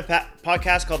 I run a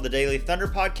podcast called the Daily Thunder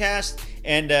Podcast,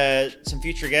 and some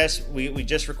future guests. We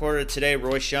just recorded today.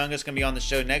 Royce Young is going to be on the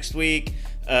show next week.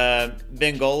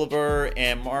 Ben Gulliver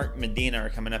and Mark Medina are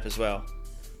coming up as well.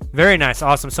 Very nice.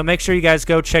 Awesome. So make sure you guys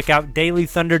go check out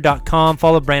dailythunder.com.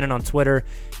 Follow Brandon on Twitter.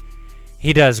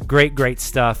 He does great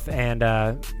stuff, and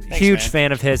huge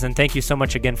fan of his, and thank you so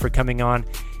much again for coming on.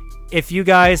 If you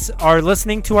guys are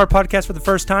listening to our podcast for the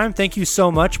first time, thank you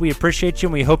so much. We appreciate you,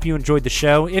 and we hope you enjoyed the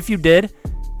show. If you did,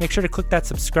 make sure to click that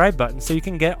subscribe button so you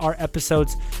can get our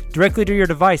episodes directly to your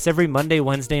device every Monday,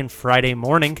 Wednesday, and Friday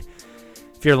morning.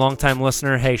 If you're a longtime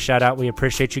listener, hey, shout out. We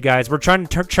appreciate you guys. We're trying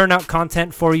to churn out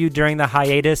content for you during the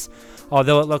hiatus,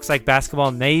 although it looks like basketball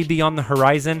may be on the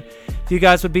horizon. If you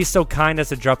guys would be so kind as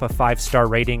to drop a 5-star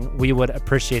rating, we would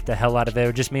appreciate the hell out of it. It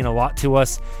would just mean a lot to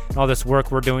us and all this work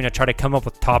we're doing to try to come up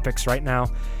with topics right now.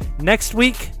 Next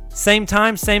week, same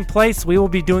time, same place, we will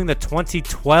be doing the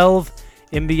 2012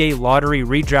 NBA Lottery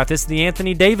Redraft. This is the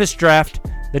Anthony Davis draft,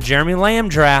 the Jeremy Lamb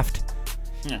draft,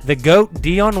 the GOAT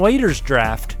Dion Waiters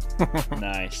draft.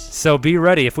 Nice. So be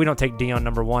ready. If we don't take Dion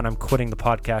number 1, I'm quitting the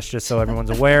podcast, just so everyone's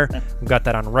aware. We've got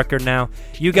that on record now.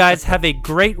 You guys have a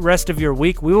great rest of your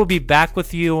week. We will be back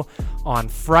with you on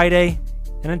Friday.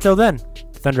 And until then,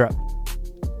 Thunder up.